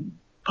educated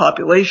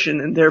population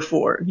and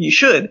therefore you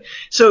should.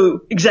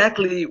 So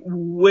exactly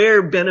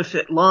where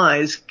benefit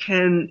lies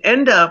can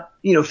end up,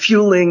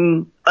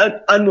 fueling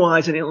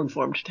unwise and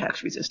ill-informed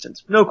tax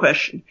resistance. No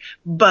question.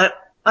 But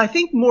I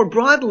think more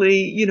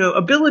broadly,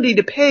 ability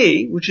to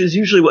pay, which is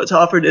usually what's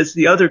offered as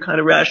the other kind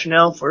of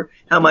rationale for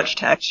how much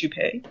tax you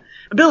pay.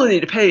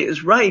 Ability to pay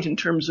is right in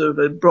terms of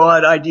a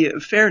broad idea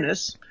of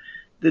fairness.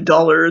 The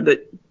dollar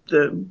that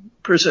the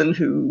person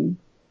who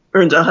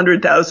earns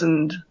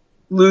 100,000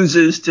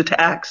 loses to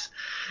tax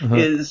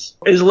is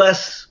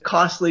less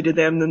costly to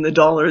them than the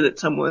dollar that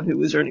someone who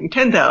was earning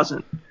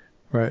 10,000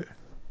 right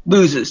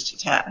loses to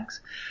tax.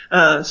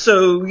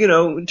 So,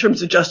 in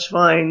terms of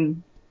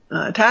justifying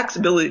tax,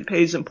 ability to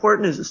pay is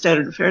important as a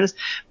standard of fairness.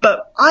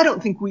 But I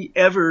don't think we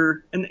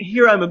ever, and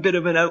here I'm a bit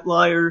of an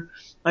outlier.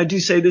 I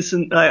do say this,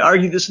 and I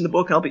argue this in the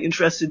book. I'll be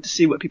interested to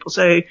see what people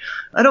say.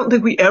 I don't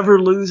think we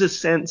ever lose a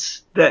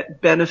sense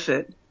that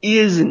benefit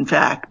is, in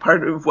fact,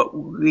 part of what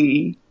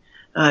we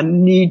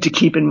need to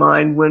keep in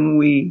mind when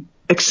we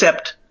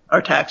accept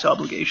our tax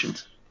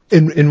obligations.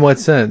 In what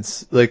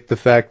sense? Like the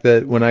fact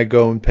that when I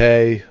go and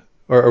pay,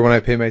 or when I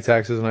pay my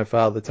taxes and I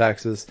file the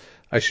taxes,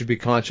 I should be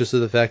conscious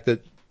of the fact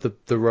that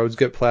the roads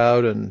get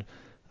plowed and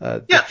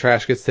the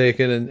trash gets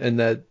taken, and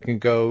that can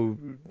go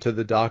to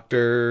the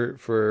doctor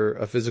for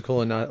a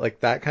physical and not like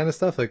that kind of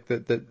stuff. Like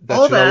that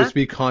should always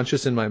be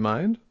conscious in my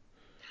mind.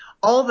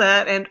 All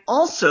that, and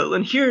also,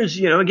 and here's,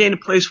 again, a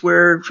place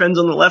where friends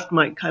on the left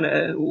might kind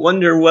of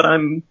wonder what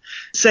I'm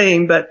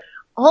saying, but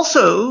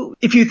also,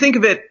 if you think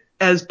of it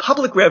as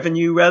public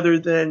revenue rather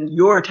than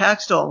your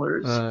tax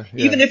dollars,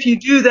 even if you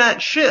do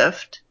that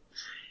shift,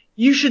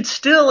 you should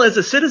still, as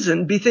a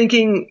citizen, be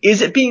thinking,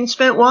 is it being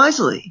spent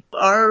wisely?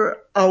 Are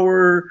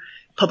our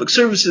public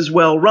services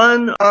well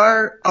run?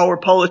 Are our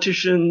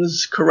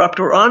politicians corrupt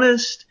or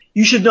honest?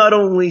 You should not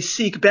only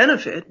seek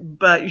benefit,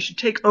 but you should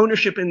take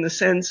ownership in the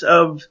sense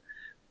of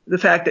the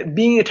fact that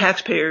being a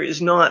taxpayer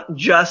is not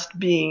just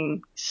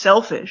being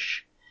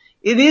selfish.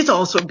 It is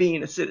also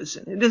being a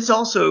citizen. It is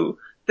also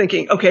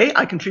thinking, okay,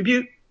 I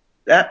contribute.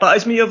 That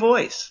buys me a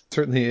voice.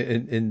 Certainly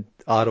in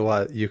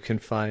Ottawa, you can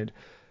find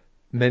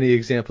many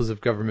examples of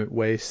government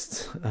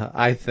waste,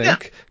 I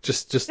think,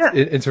 just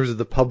in terms of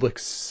the public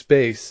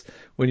space.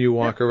 When you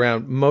walk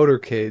around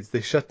motorcades,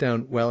 they shut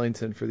down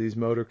Wellington for these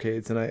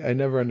motorcades, and I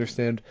never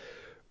understand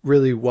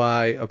really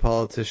why a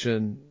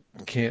politician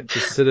can't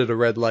just sit at a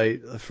red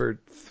light for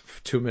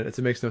 2 minutes.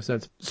 It makes no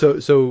sense.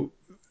 So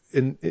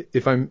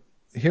if I'm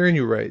hearing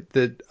you right,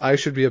 that I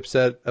should be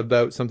upset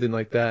about something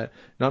like that,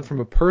 not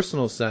from a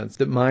personal sense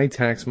that my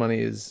tax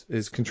money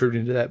is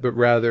contributing to that, but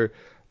rather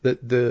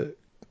that the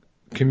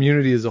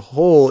community as a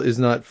whole is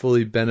not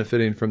fully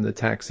benefiting from the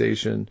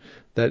taxation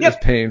that is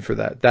paying for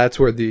that. That's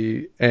where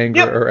the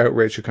anger or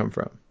outrage should come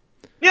from.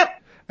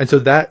 Yep. And so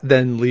that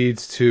then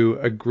leads to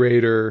a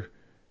greater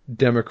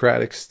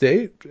democratic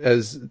state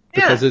because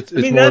it's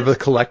more of a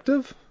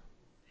collective.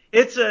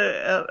 It's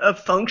a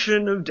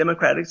function of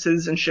democratic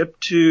citizenship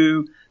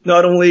to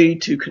not only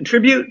to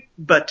contribute,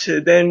 but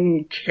to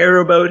then care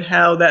about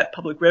how that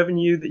public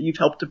revenue that you've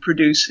helped to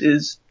produce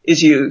is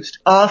used.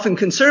 Often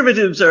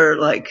conservatives are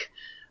like,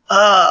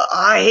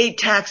 I hate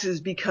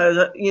taxes because,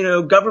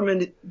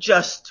 government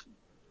just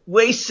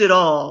wastes it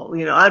all.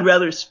 I'd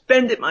rather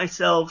spend it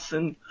myself,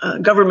 and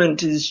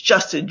government is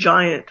just a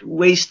giant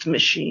waste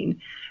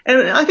machine.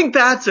 And I think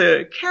that's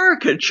a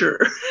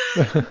caricature,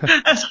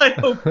 as I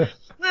hope.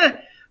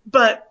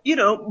 But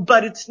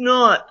it's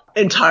not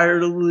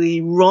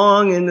entirely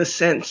wrong in the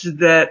sense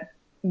that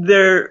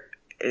that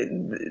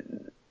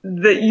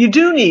you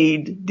do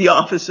need the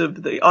office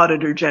of the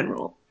Auditor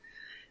General.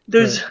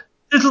 There's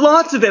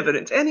lots of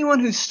evidence. Anyone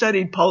who's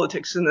studied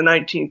politics in the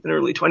 19th and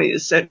early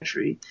 20th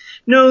century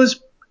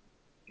knows,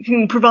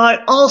 can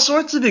provide all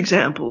sorts of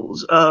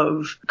examples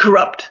of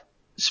corrupt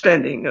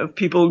spending, of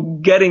people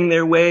getting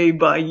their way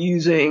by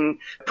using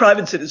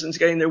private citizens,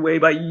 getting their way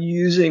by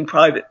using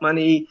private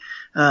money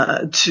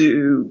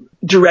to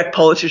direct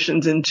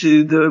politicians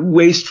into the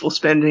wasteful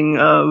spending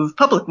of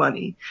public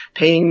money,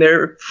 paying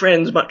their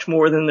friends much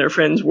more than their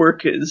friends'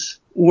 work is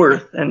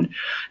worth, and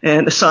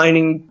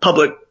assigning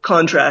public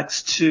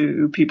contracts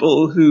to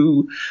people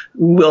who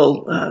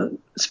will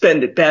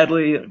spend it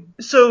badly.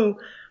 So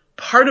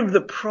part of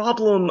the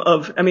problem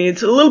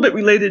it's a little bit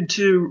related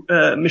to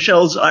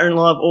Michel's iron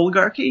law of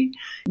oligarchy.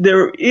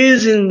 There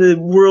is in the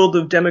world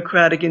of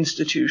democratic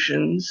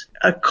institutions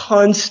a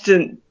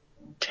constant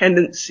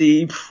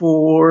tendency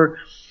for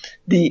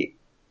the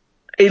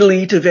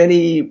elite of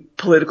any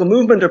political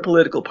movement or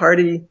political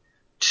party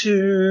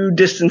to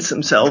distance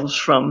themselves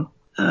from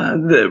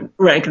the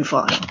rank and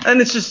file. And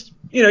it's just,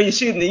 you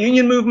see it in the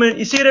union movement,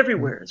 you see it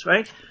everywhere,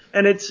 right?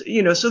 And it's,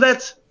 so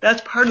that's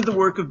part of the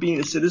work of being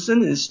a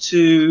citizen, is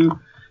to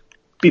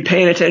be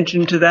paying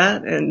attention to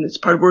that. And it's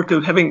part of the work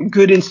of having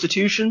good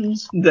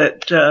institutions,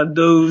 that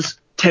those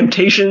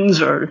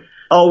temptations are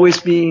always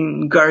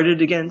being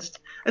guarded against.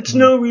 It's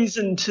no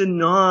reason to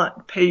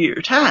not pay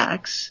your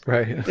tax.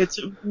 Right. It's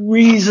a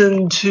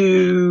reason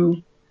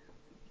to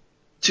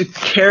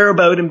care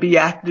about and be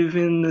active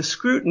in the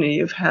scrutiny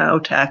of how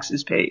tax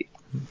is paid.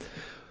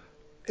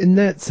 In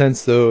that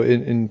sense, though,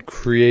 in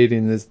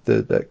creating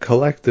that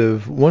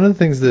collective, one of the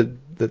things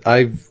that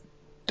I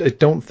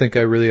don't think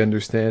I really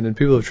understand, and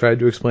people have tried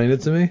to explain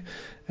it to me,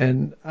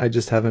 and I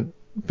just haven't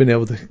been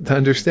able to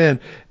understand.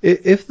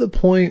 If the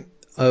point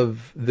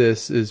of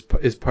this is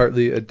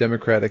partly a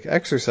democratic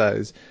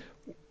exercise,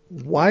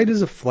 why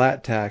does a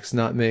flat tax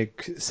not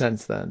make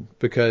sense then?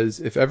 Because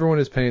if everyone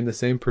is paying the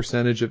same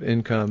percentage of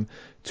income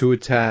to a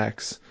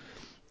tax,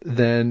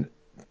 then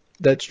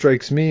that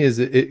strikes me as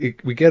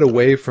we get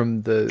away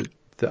from the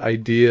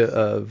idea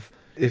of,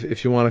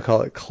 if you want to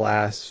call it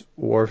class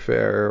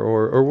warfare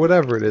or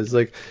whatever it is,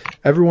 like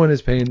everyone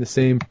is paying the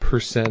same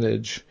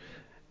percentage,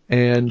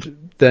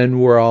 and then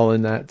we're all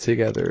in that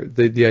together.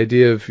 The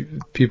idea of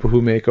people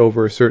who make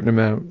over a certain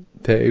amount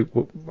pay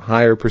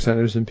higher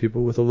percentage than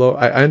people with a low.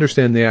 I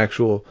understand the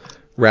actual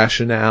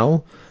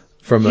rationale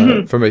from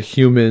a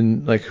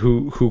human, like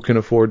who can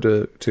afford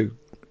to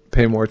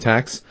pay more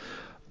tax,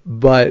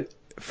 but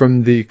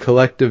from the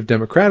collective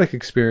democratic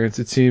experience,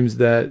 it seems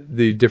that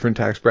the different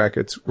tax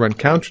brackets run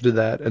counter to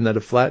that, and that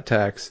a flat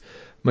tax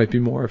might be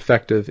more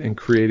effective in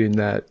creating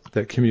that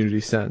community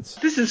sense.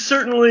 This is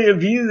certainly a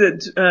view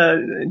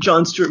that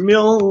John Stuart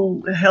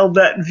Mill held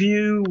that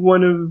view.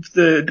 One of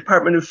the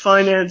Department of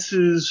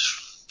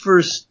Finance's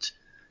first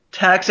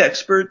tax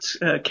experts,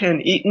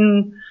 Ken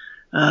Eaton,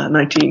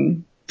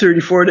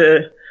 1934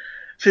 to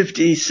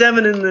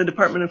 57 in the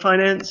Department of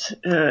Finance,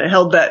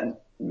 held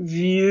that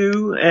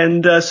view.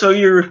 And so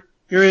you're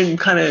in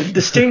kind of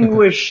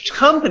distinguished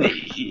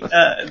company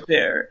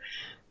there.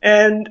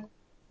 And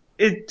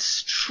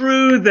it's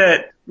true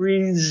that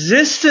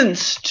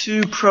resistance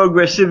to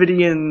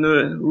progressivity in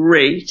the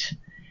rate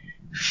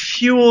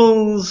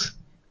fuels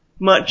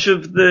much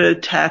of the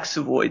tax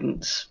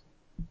avoidance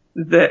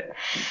that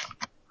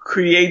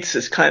creates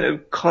this kind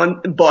of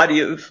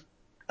body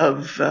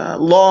of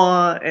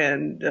law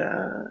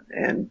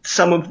and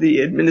some of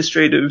the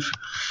administrative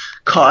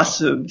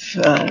costs of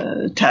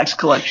tax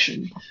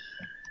collection.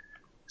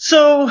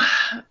 So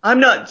I'm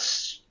not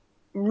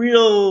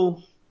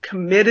real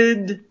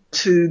committed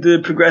to the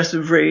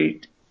progressive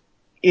rate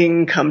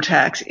income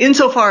tax,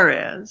 insofar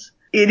as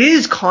it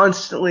is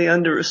constantly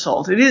under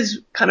assault. It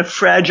is kind of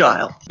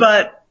fragile.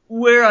 But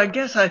where I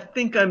guess I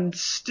think I'm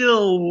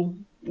still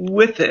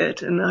with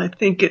it, and I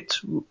think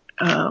it's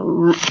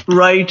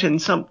right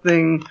and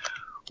something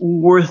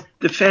worth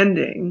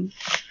defending,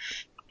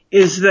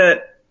 is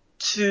that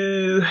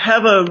to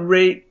have a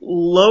rate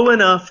low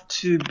enough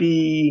to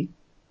be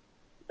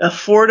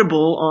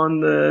affordable on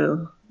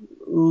the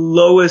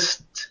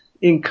lowest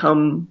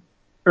income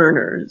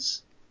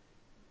earners,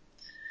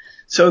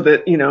 so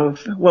that,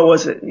 what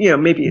was it?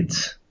 Maybe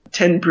it's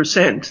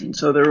 10%, and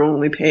so they're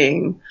only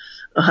paying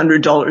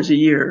 $100 a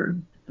year.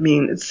 I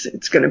mean,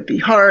 it's going to be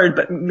hard,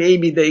 but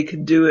maybe they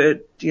could do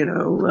it,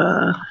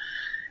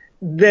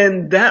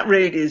 then that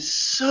rate is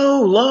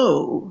so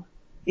low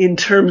in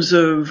terms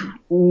of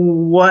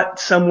what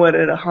someone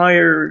at a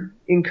higher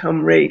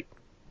income rate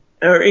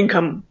or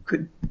income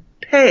could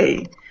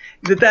pay,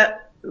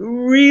 that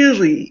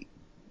really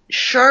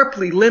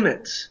sharply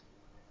limits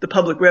the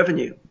public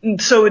revenue.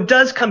 And so it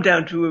does come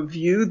down to a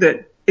view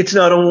that it's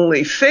not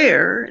only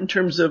fair in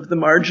terms of the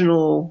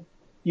marginal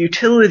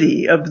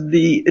utility of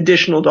the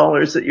additional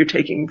dollars that you're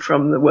taking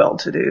from the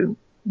well-to-do,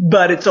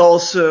 but it's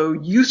also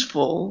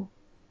useful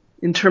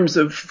in terms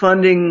of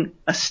funding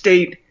a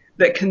state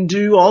that can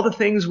do all the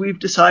things we've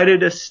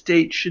decided a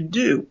state should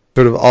do.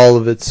 Sort of all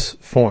of its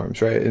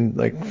forms, right? And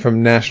like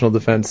from national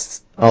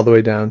defense all the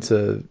way down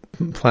to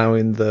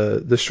plowing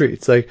the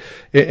streets. Like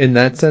in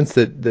that sense,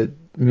 that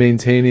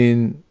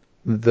maintaining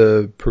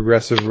the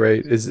progressive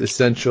rate is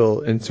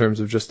essential in terms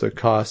of just a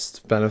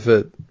cost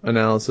benefit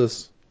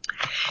analysis.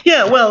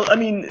 Yeah, well, I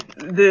mean,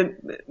 the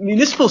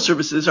municipal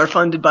services are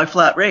funded by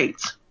flat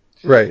rates.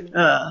 Right.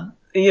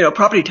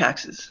 Property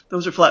taxes.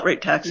 Those are flat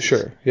rate taxes.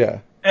 Sure. Yeah.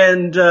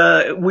 And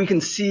we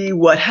can see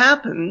what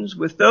happens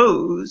with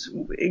those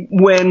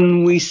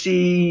when we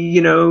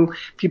see,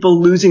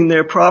 people losing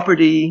their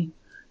property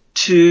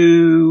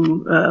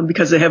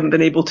because they haven't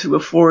been able to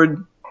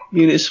afford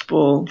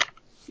municipal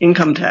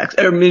income tax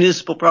or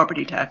municipal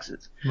property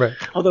taxes. Right.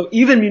 Although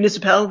even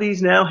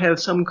municipalities now have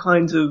some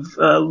kinds of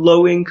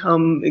low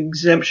income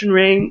exemption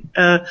rate,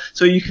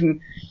 so you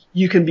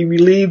can be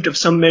relieved of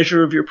some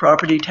measure of your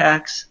property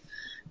tax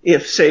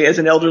if, say, as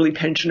an elderly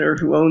pensioner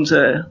who owns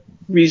a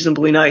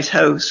reasonably nice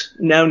house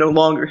now no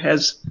longer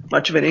has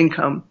much of an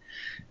income,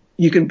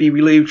 you can be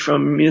relieved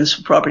from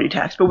municipal property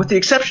tax. But with the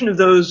exception of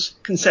those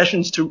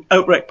concessions to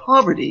outright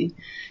poverty,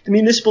 the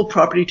municipal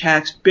property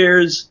tax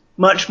bears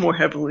much more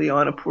heavily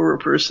on a poorer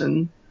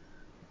person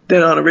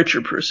than on a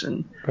richer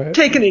person, right.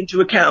 Taking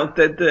into account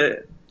that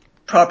the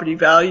property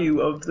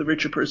value of the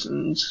richer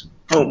person's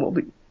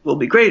home will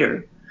be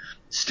greater.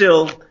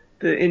 Still,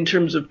 in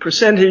terms of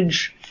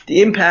percentage,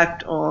 the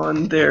impact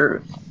on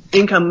their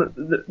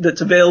income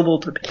that's available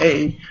to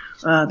pay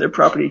their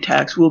property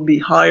tax will be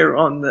higher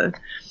on the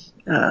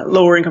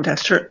lower income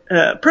tax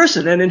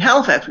person. And in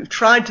Halifax, we've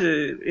tried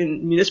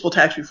in municipal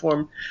tax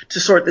reform, to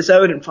sort this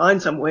out and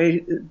find some way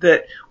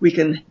that we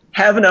can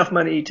have enough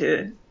money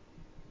to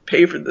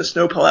pay for the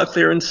snowplow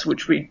clearance,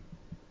 which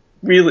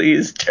really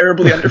is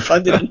terribly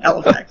underfunded in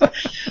Halifax,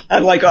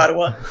 unlike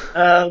Ottawa.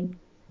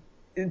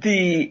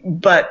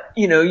 But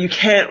you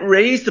can't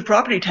raise the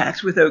property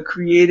tax without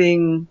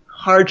creating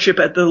hardship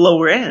at the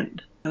lower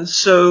end.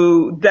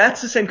 So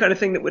that's the same kind of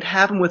thing that would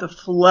happen with a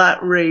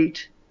flat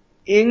rate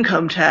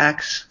income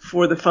tax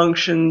for the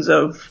functions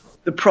of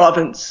the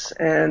province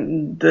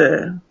and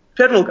the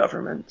federal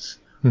governments,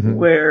 mm-hmm.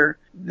 where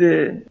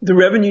the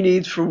revenue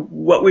needs for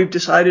what we've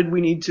decided we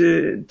need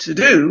to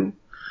do,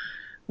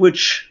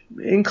 which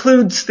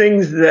includes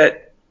things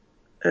that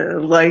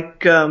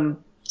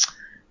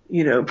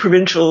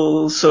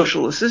provincial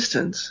social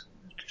assistance,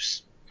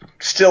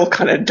 still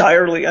kind of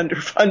direly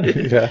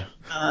underfunded.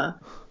 Yeah.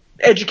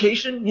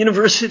 Education,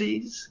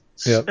 universities,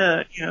 yep.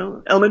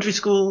 Elementary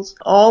schools,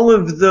 all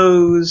of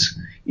those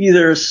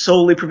either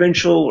solely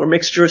provincial or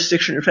mixed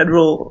jurisdiction or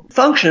federal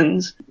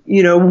functions,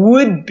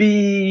 would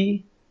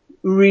be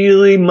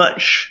really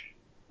much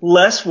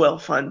less well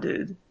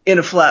funded in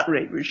a flat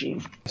rate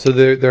regime. So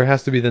there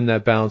has to be then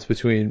that balance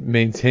between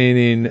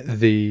maintaining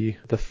the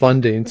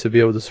funding to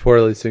be able to support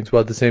all these things, while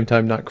at the same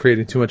time not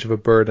creating too much of a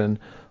burden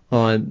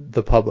on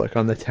the public,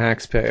 on the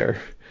taxpayer,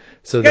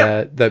 so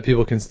yep. that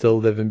people can still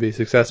live and be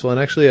successful. And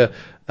actually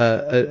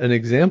an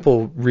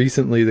example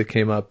recently that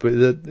came up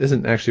that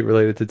isn't actually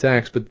related to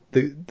tax, but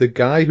the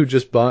guy who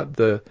just bought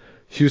the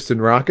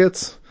Houston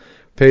Rockets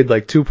paid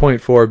like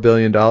 $2.4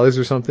 billion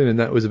or something, and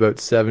that was about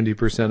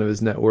 70% of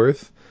his net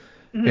worth.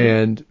 Mm-hmm.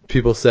 And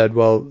people said,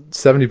 well,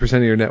 70%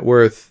 of your net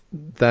worth,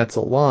 that's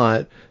a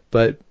lot,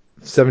 but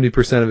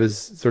 70% of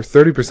his, or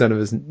 30% of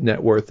his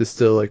net worth is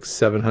still like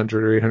 $700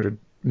 or $800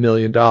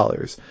 million.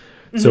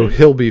 Mm-hmm. So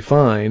he'll be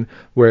fine.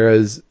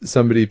 Whereas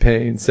somebody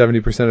paying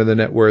 70% of the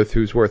net worth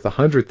who's worth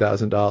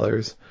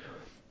 $100,000,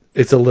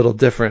 it's a little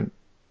different,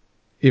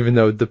 even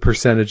though the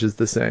percentage is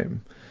the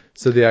same.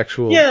 So the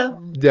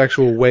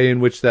actual way in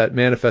which that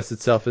manifests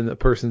itself in the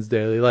person's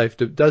daily life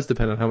does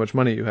depend on how much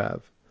money you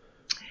have.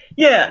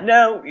 Yeah.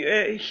 Now,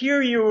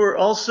 here you were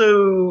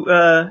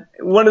also,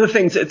 one of the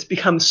things that's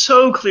become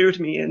so clear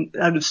to me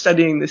out of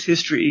studying this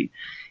history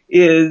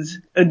is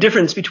a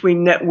difference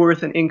between net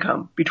worth and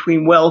income,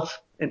 between wealth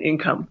and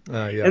income.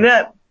 Yeah. And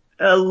that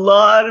a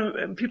lot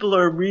of people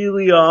are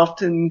really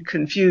often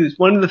confused.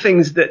 One of the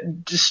things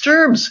that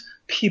disturbs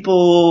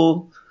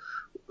people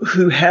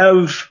who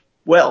have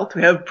wealth, who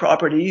have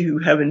property, who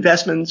have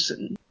investments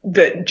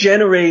that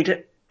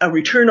generate a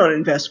return on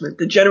investment,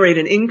 that generate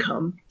an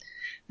income,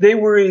 they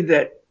worry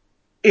that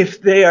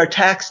if they are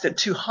taxed at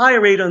too high a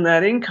rate on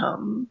that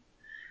income,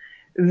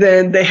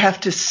 then they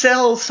have to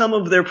sell some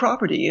of their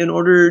property in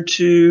order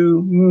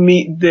to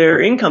meet their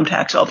income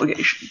tax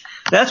obligation.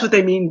 That's what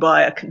they mean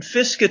by a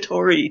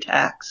confiscatory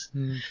tax.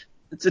 Mm.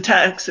 It's a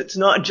tax that's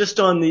not just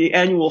on the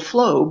annual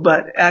flow,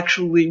 but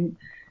actually,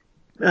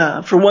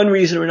 for one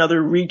reason or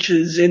another,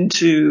 reaches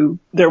into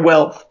their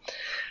wealth.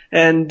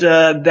 And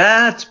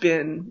that's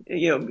been,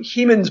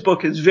 Heaman's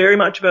book is very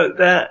much about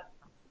that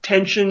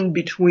tension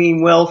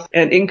between wealth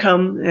and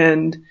income,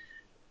 and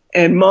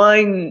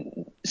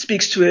mine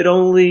speaks to it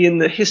only in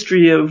the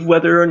history of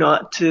whether or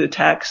not to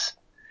tax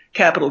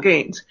capital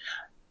gains.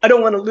 I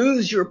don't want to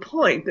lose your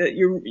point, that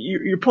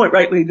your point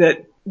rightly,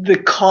 that the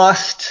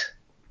cost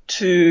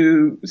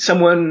to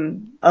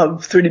someone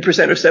of 30%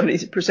 or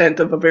 70%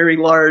 of a very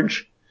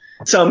large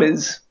sum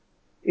is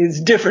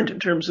different in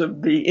terms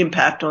of the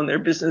impact on their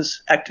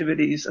business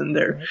activities and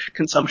their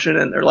consumption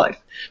and their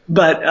life.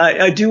 But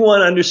I do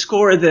want to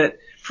underscore that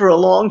for a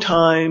long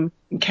time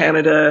in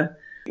Canada,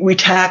 we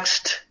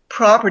taxed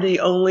property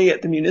only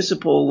at the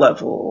municipal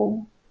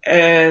level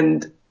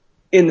and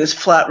in this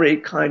flat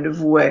rate kind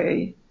of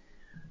way.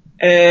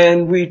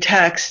 and we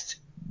taxed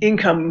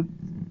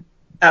income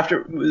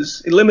after it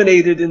was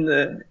eliminated in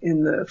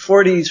the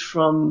 40s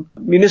from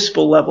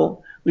municipal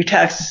level. We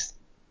taxed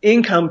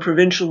income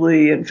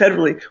provincially and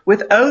federally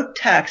without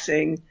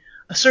taxing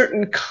a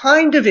certain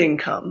kind of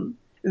income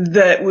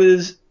that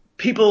was,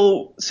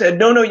 people said,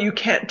 no, you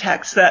can't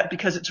tax that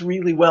because it's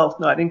really wealth,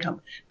 not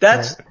income.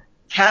 That's right.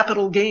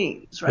 Capital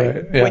gains,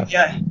 right? Yeah. When you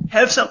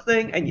have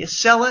something and you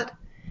sell it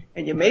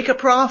and you make a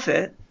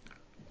profit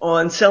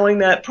on selling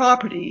that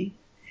property,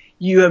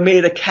 you have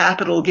made a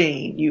capital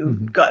gain.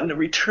 You've gotten a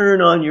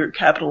return on your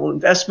capital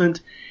investment.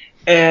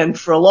 And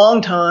for a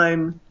long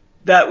time,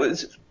 that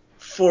was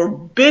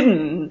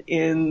forbidden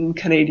in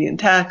Canadian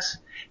tax.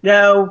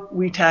 Now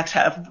we tax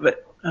half of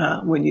it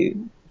when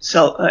you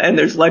sell, and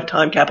there's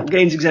lifetime capital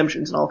gains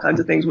exemptions and all kinds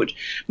of things, which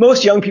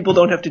most young people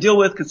don't have to deal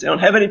with because they don't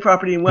have any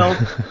property and wealth.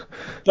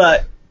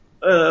 But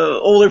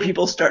older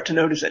people start to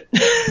notice it.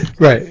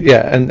 Right,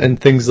 yeah, and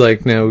things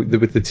like now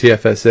with the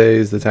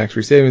TFSAs, the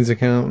tax-free savings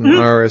account, and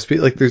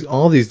RRSP, like there's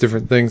all these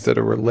different things that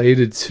are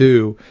related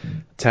to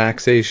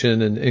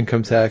taxation and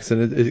income tax,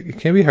 and it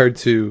can be hard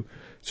to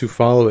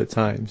follow at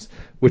times,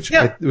 which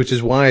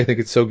is why I think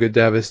it's so good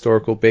to have a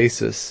historical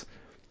basis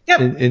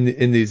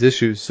in these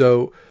issues.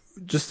 So,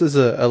 just as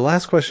a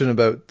last question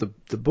about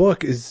the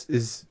book,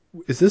 is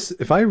this,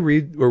 if I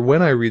read, or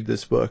when I read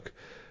this book,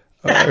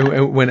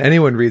 when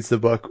anyone reads the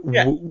book,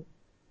 will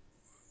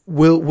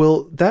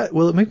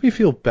it make me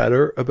feel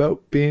better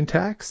about being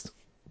taxed?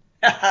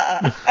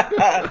 An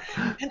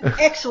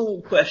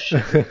excellent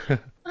question.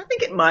 I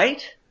think it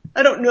might.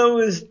 I don't know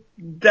as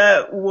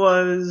that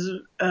was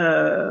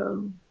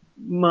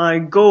my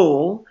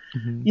goal.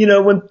 You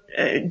know,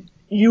 when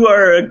you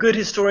are a good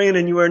historian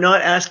and you are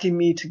not asking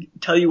me to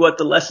tell you what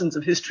the lessons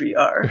of history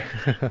are,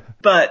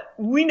 but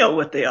we know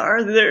what they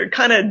are. They're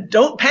kind of,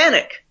 don't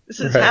panic. This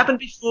has happened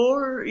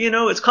before. You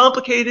know, it's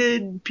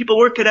complicated. People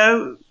work it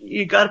out.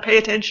 You got to pay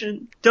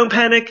attention. Don't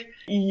panic.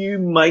 You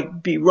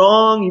might be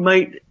wrong.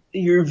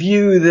 Your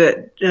view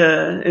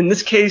that, in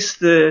this case,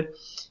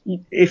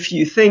 if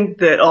you think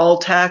that all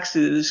tax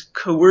is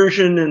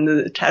coercion and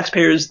the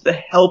taxpayer is the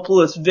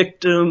helpless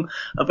victim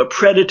of a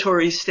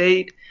predatory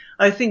state,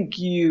 I think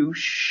you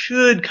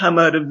should come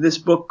out of this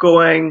book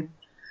going,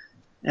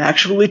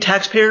 actually,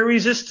 taxpayer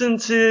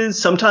resistance is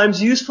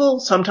sometimes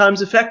useful,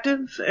 sometimes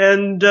effective,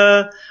 and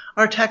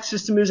our tax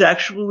system is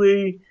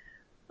actually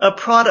a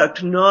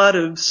product not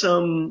of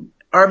some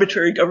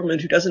arbitrary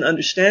government who doesn't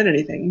understand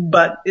anything,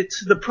 but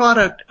it's the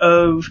product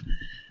of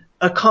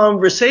a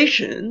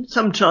conversation,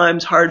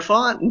 sometimes hard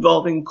fought,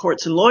 involving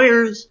courts and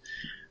lawyers,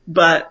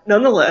 but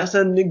nonetheless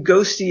a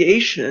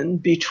negotiation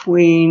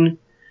between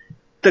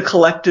the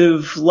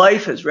collective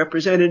life as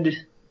represented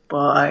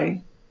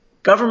by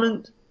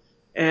government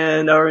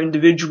and our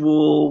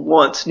individual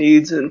wants,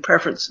 needs, and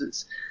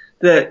preferences.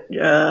 That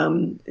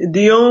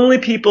the only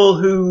people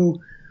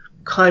who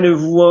kind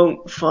of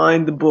won't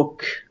find the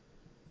book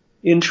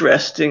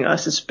interesting, I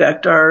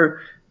suspect, are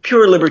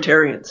pure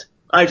libertarians.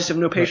 I just have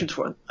no patience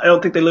for them. I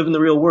don't think they live in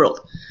the real world.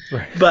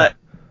 Right. But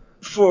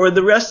for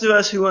the rest of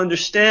us who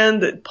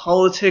understand that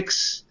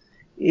politics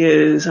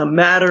is a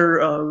matter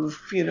of,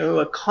 you know,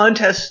 a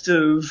contest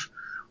of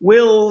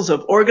wills,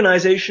 of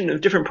organization,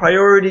 of different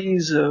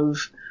priorities,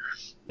 of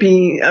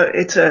being,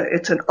 it's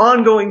an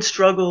ongoing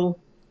struggle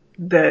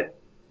that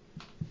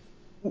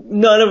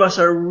none of us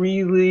are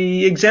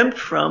really exempt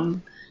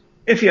from.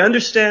 If you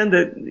understand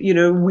that, you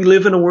know, we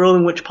live in a world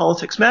in which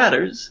politics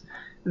matters,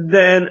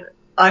 then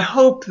I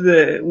hope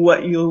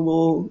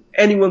that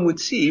anyone would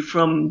see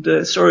from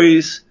the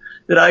stories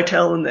that I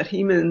tell and that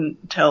Heaman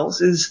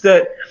tells is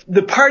that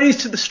the parties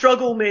to the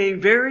struggle may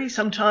vary.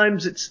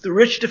 Sometimes it's the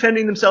rich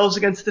defending themselves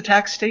against the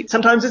tax state.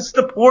 Sometimes it's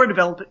the poor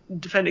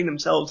defending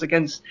themselves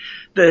against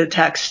the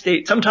tax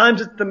state.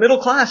 Sometimes it's the middle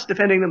class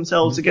defending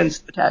themselves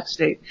against the tax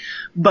state.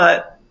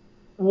 But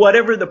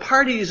whatever the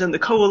parties and the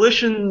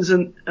coalitions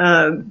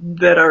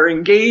that are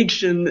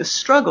engaged in this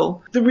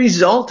struggle, the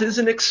result is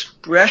an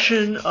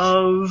expression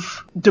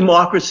of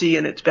democracy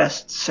in its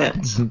best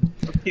sense.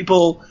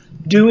 People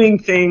doing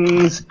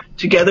things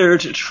together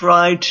to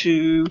try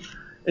to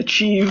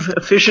achieve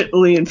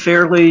efficiently and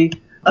fairly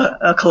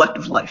a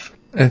collective life.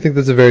 I think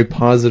that's a very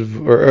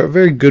positive or a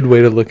very good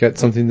way to look at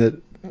something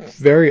that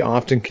very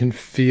often can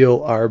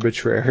feel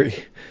arbitrary.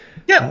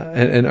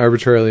 And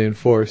arbitrarily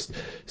enforced.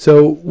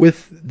 So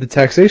with the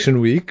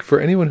taxation week, for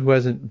anyone who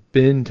hasn't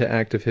been to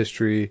Active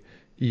History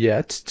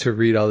yet to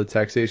read all the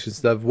taxation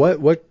stuff,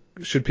 what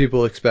should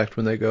people expect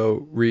when they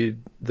go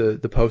read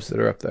the posts that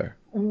are up there?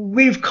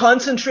 We've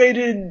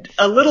concentrated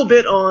a little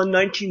bit on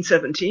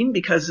 1917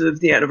 because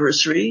of the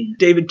anniversary.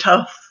 David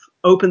Tuff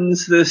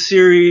opens the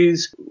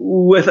series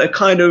with a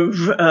kind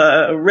of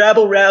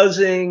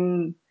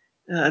rabble-rousing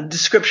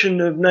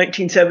description of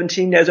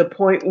 1917 as a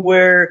point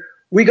where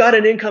we got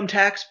an income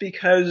tax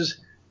because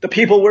the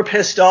people were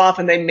pissed off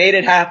and they made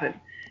it happen.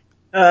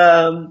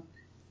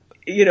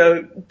 You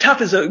know,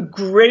 Tuff is a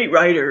great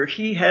writer.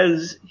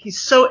 He's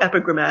so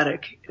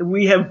epigrammatic.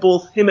 We have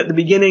both him at the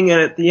beginning and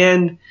at the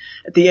end.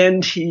 At the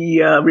end,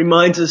 he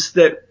reminds us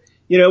that,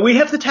 we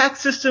have the tax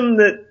system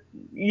that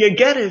you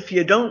get if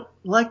you don't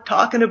like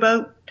talking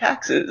about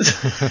taxes.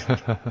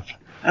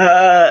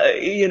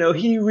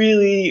 He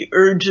really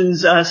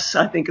urges us,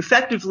 I think,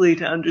 effectively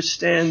to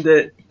understand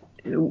that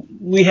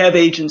we have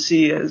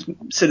agency as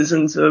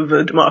citizens of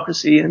a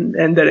democracy,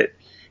 and that it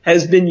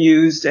has been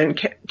used and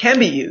can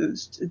be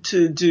used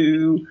to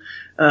do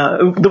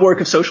the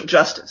work of social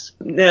justice.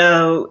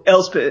 Now,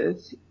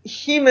 Elsbeth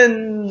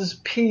Heaman's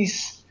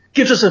piece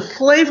gives us a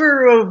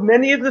flavor of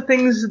many of the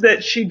things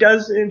that she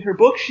does in her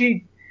book.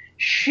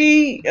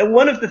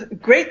 One of the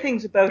great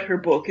things about her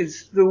book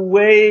is the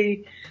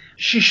way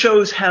she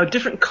shows how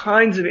different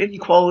kinds of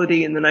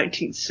inequality in the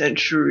 19th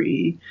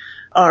century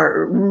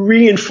are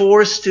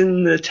reinforced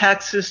in the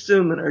tax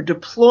system and are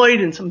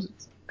deployed in some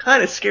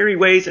kind of scary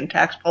ways in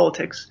tax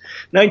politics.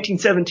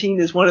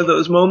 1917 is one of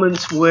those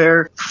moments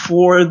where,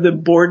 for the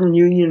Borden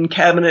Union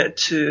cabinet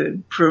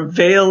to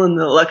prevail in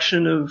the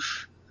election of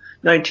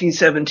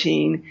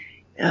 1917,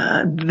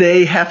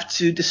 they have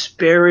to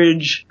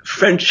disparage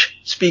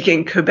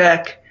French-speaking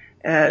Quebec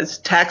as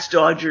tax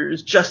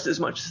dodgers just as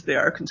much as they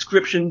are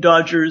conscription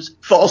dodgers,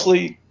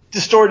 falsely,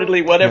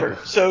 distortedly, whatever.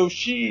 So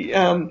she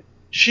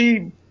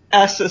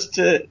asks us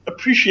to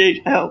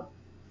appreciate how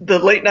the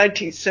late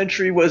 19th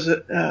century was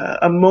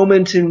a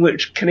moment in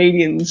which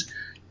Canadian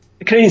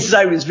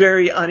society was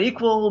very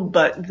unequal,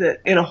 but that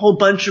in a whole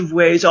bunch of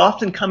ways,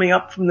 often coming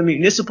up from the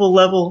municipal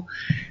level,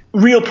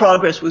 real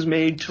progress was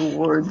made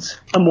towards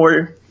a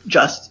more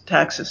just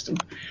tax system.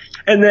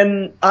 And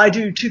then I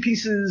do two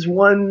pieces,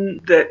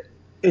 one that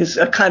is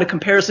a kind of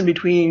comparison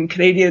between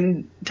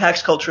Canadian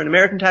tax culture and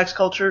American tax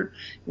culture,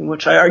 in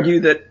which I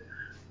argue that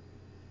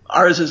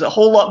ours is a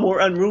whole lot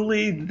more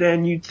unruly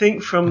than you'd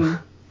think from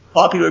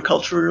popular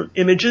cultural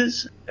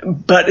images.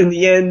 But in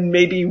the end,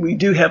 maybe we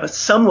do have a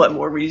somewhat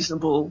more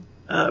reasonable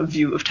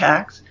view of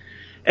tax.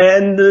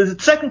 And the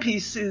second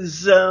piece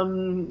is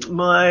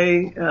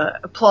my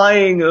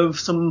applying of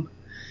some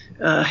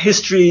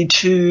history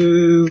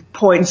to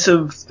points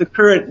of the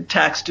current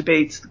tax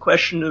debates, the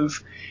question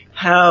of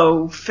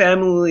how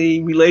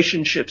family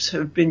relationships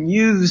have been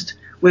used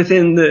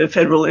within the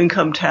federal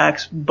income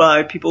tax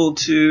by people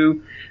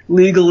to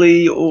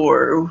legally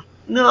or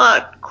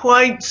not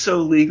quite so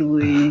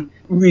legally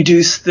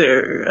reduce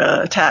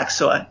their tax.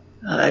 So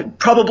I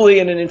probably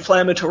in an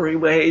inflammatory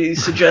way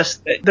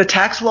suggest that the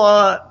tax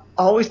law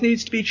always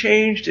needs to be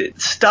changed.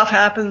 Stuff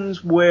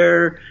happens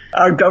where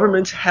our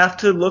governments have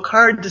to look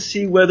hard to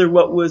see whether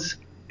what was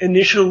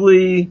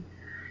initially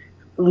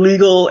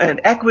legal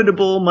and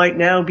equitable might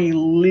now be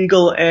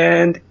legal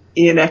and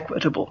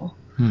inequitable.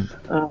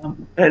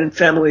 And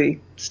family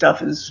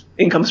stuff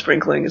income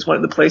sprinkling is one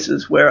of the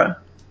places where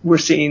we're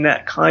seeing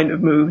that kind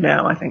of move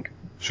now, I think.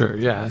 Sure,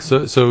 yeah.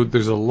 So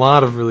there's a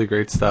lot of really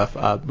great stuff.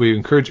 We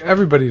encourage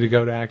everybody to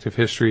go to Active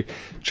History.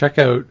 Check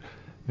out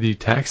the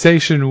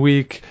Taxation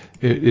Week.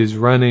 It is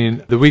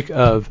running the week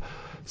of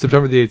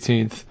September the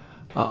 18th,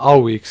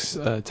 all weeks,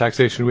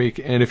 Taxation Week.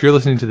 And if you're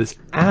listening to this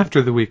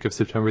after the week of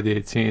September the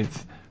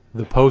 18th,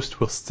 the post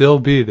will still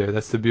be there.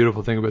 That's the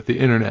beautiful thing about the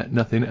internet.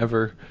 Nothing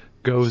ever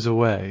goes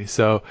away.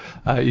 So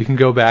you can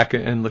go back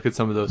and look at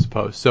some of those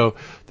posts. So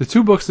the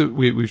two books that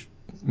we've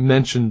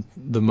mentioned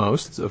the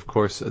most, of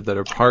course, that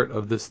are part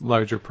of this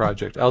larger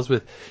project,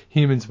 Elsbeth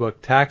Heaman's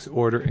book, Tax,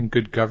 Order, and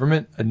Good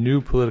Government, A New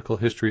Political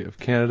History of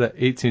Canada,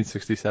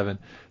 1867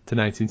 to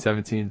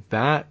 1917.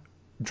 That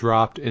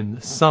dropped in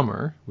the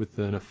summer with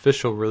an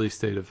official release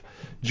date of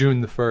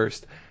June the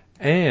 1st.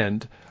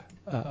 And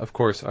of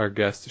course, our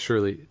guest,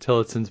 Shirley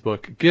Tillotson's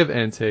book, Give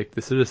and Take,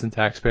 The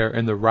Citizen-Taxpayer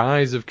and the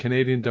Rise of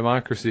Canadian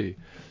Democracy,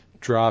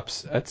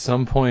 drops at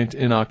some point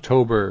in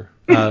October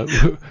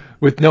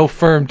with no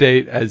firm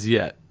date as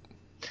yet.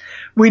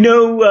 We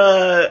know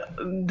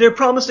they're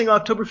promising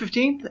October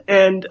 15th,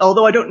 and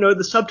although I don't know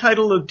the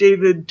subtitle of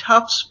David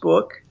Tuff's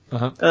book,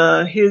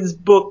 his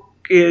book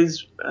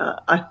is,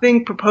 I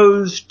think,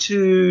 proposed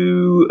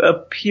to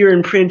appear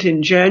in print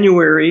in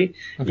January,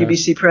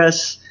 UBC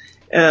Press.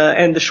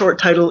 And the short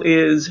title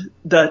is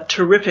The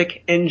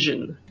Terrific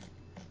Engine.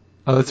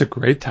 Oh, that's a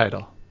great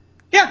title.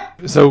 Yeah.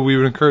 So we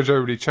would encourage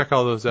everybody to check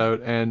all those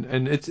out,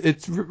 and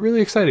it's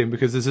really exciting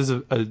because this is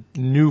a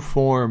new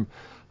form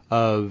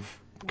of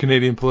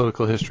Canadian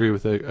political history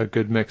with a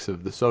good mix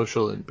of the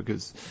social, and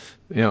because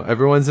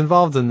everyone's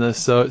involved in this,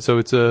 so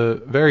it's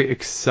a very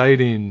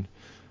exciting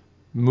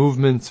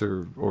movements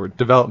or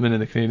development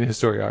in the Canadian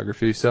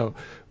historiography. So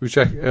we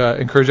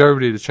encourage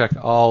everybody to check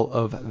all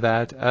of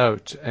that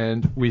out.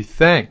 And we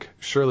thank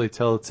Shirley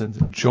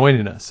Tillotson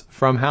joining us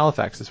from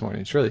Halifax this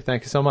morning. Shirley,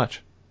 thank you so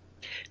much.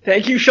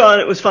 Thank you,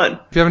 Sean. It was fun.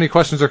 If you have any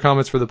questions or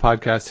comments for the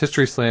podcast,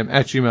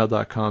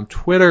 historyslam@gmail.com.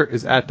 Twitter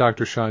is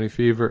 @Dr. Shawnee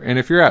Fever. And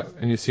if you're out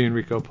and you see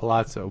Enrico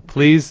Palazzo,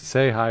 please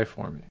say hi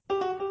for me.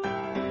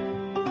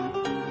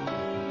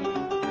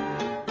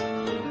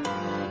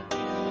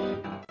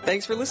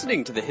 Thanks for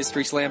listening to the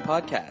History Slam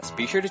podcast.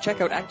 Be sure to check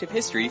out Active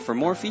History for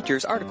more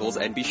features, articles,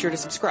 and be sure to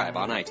subscribe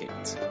on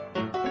iTunes.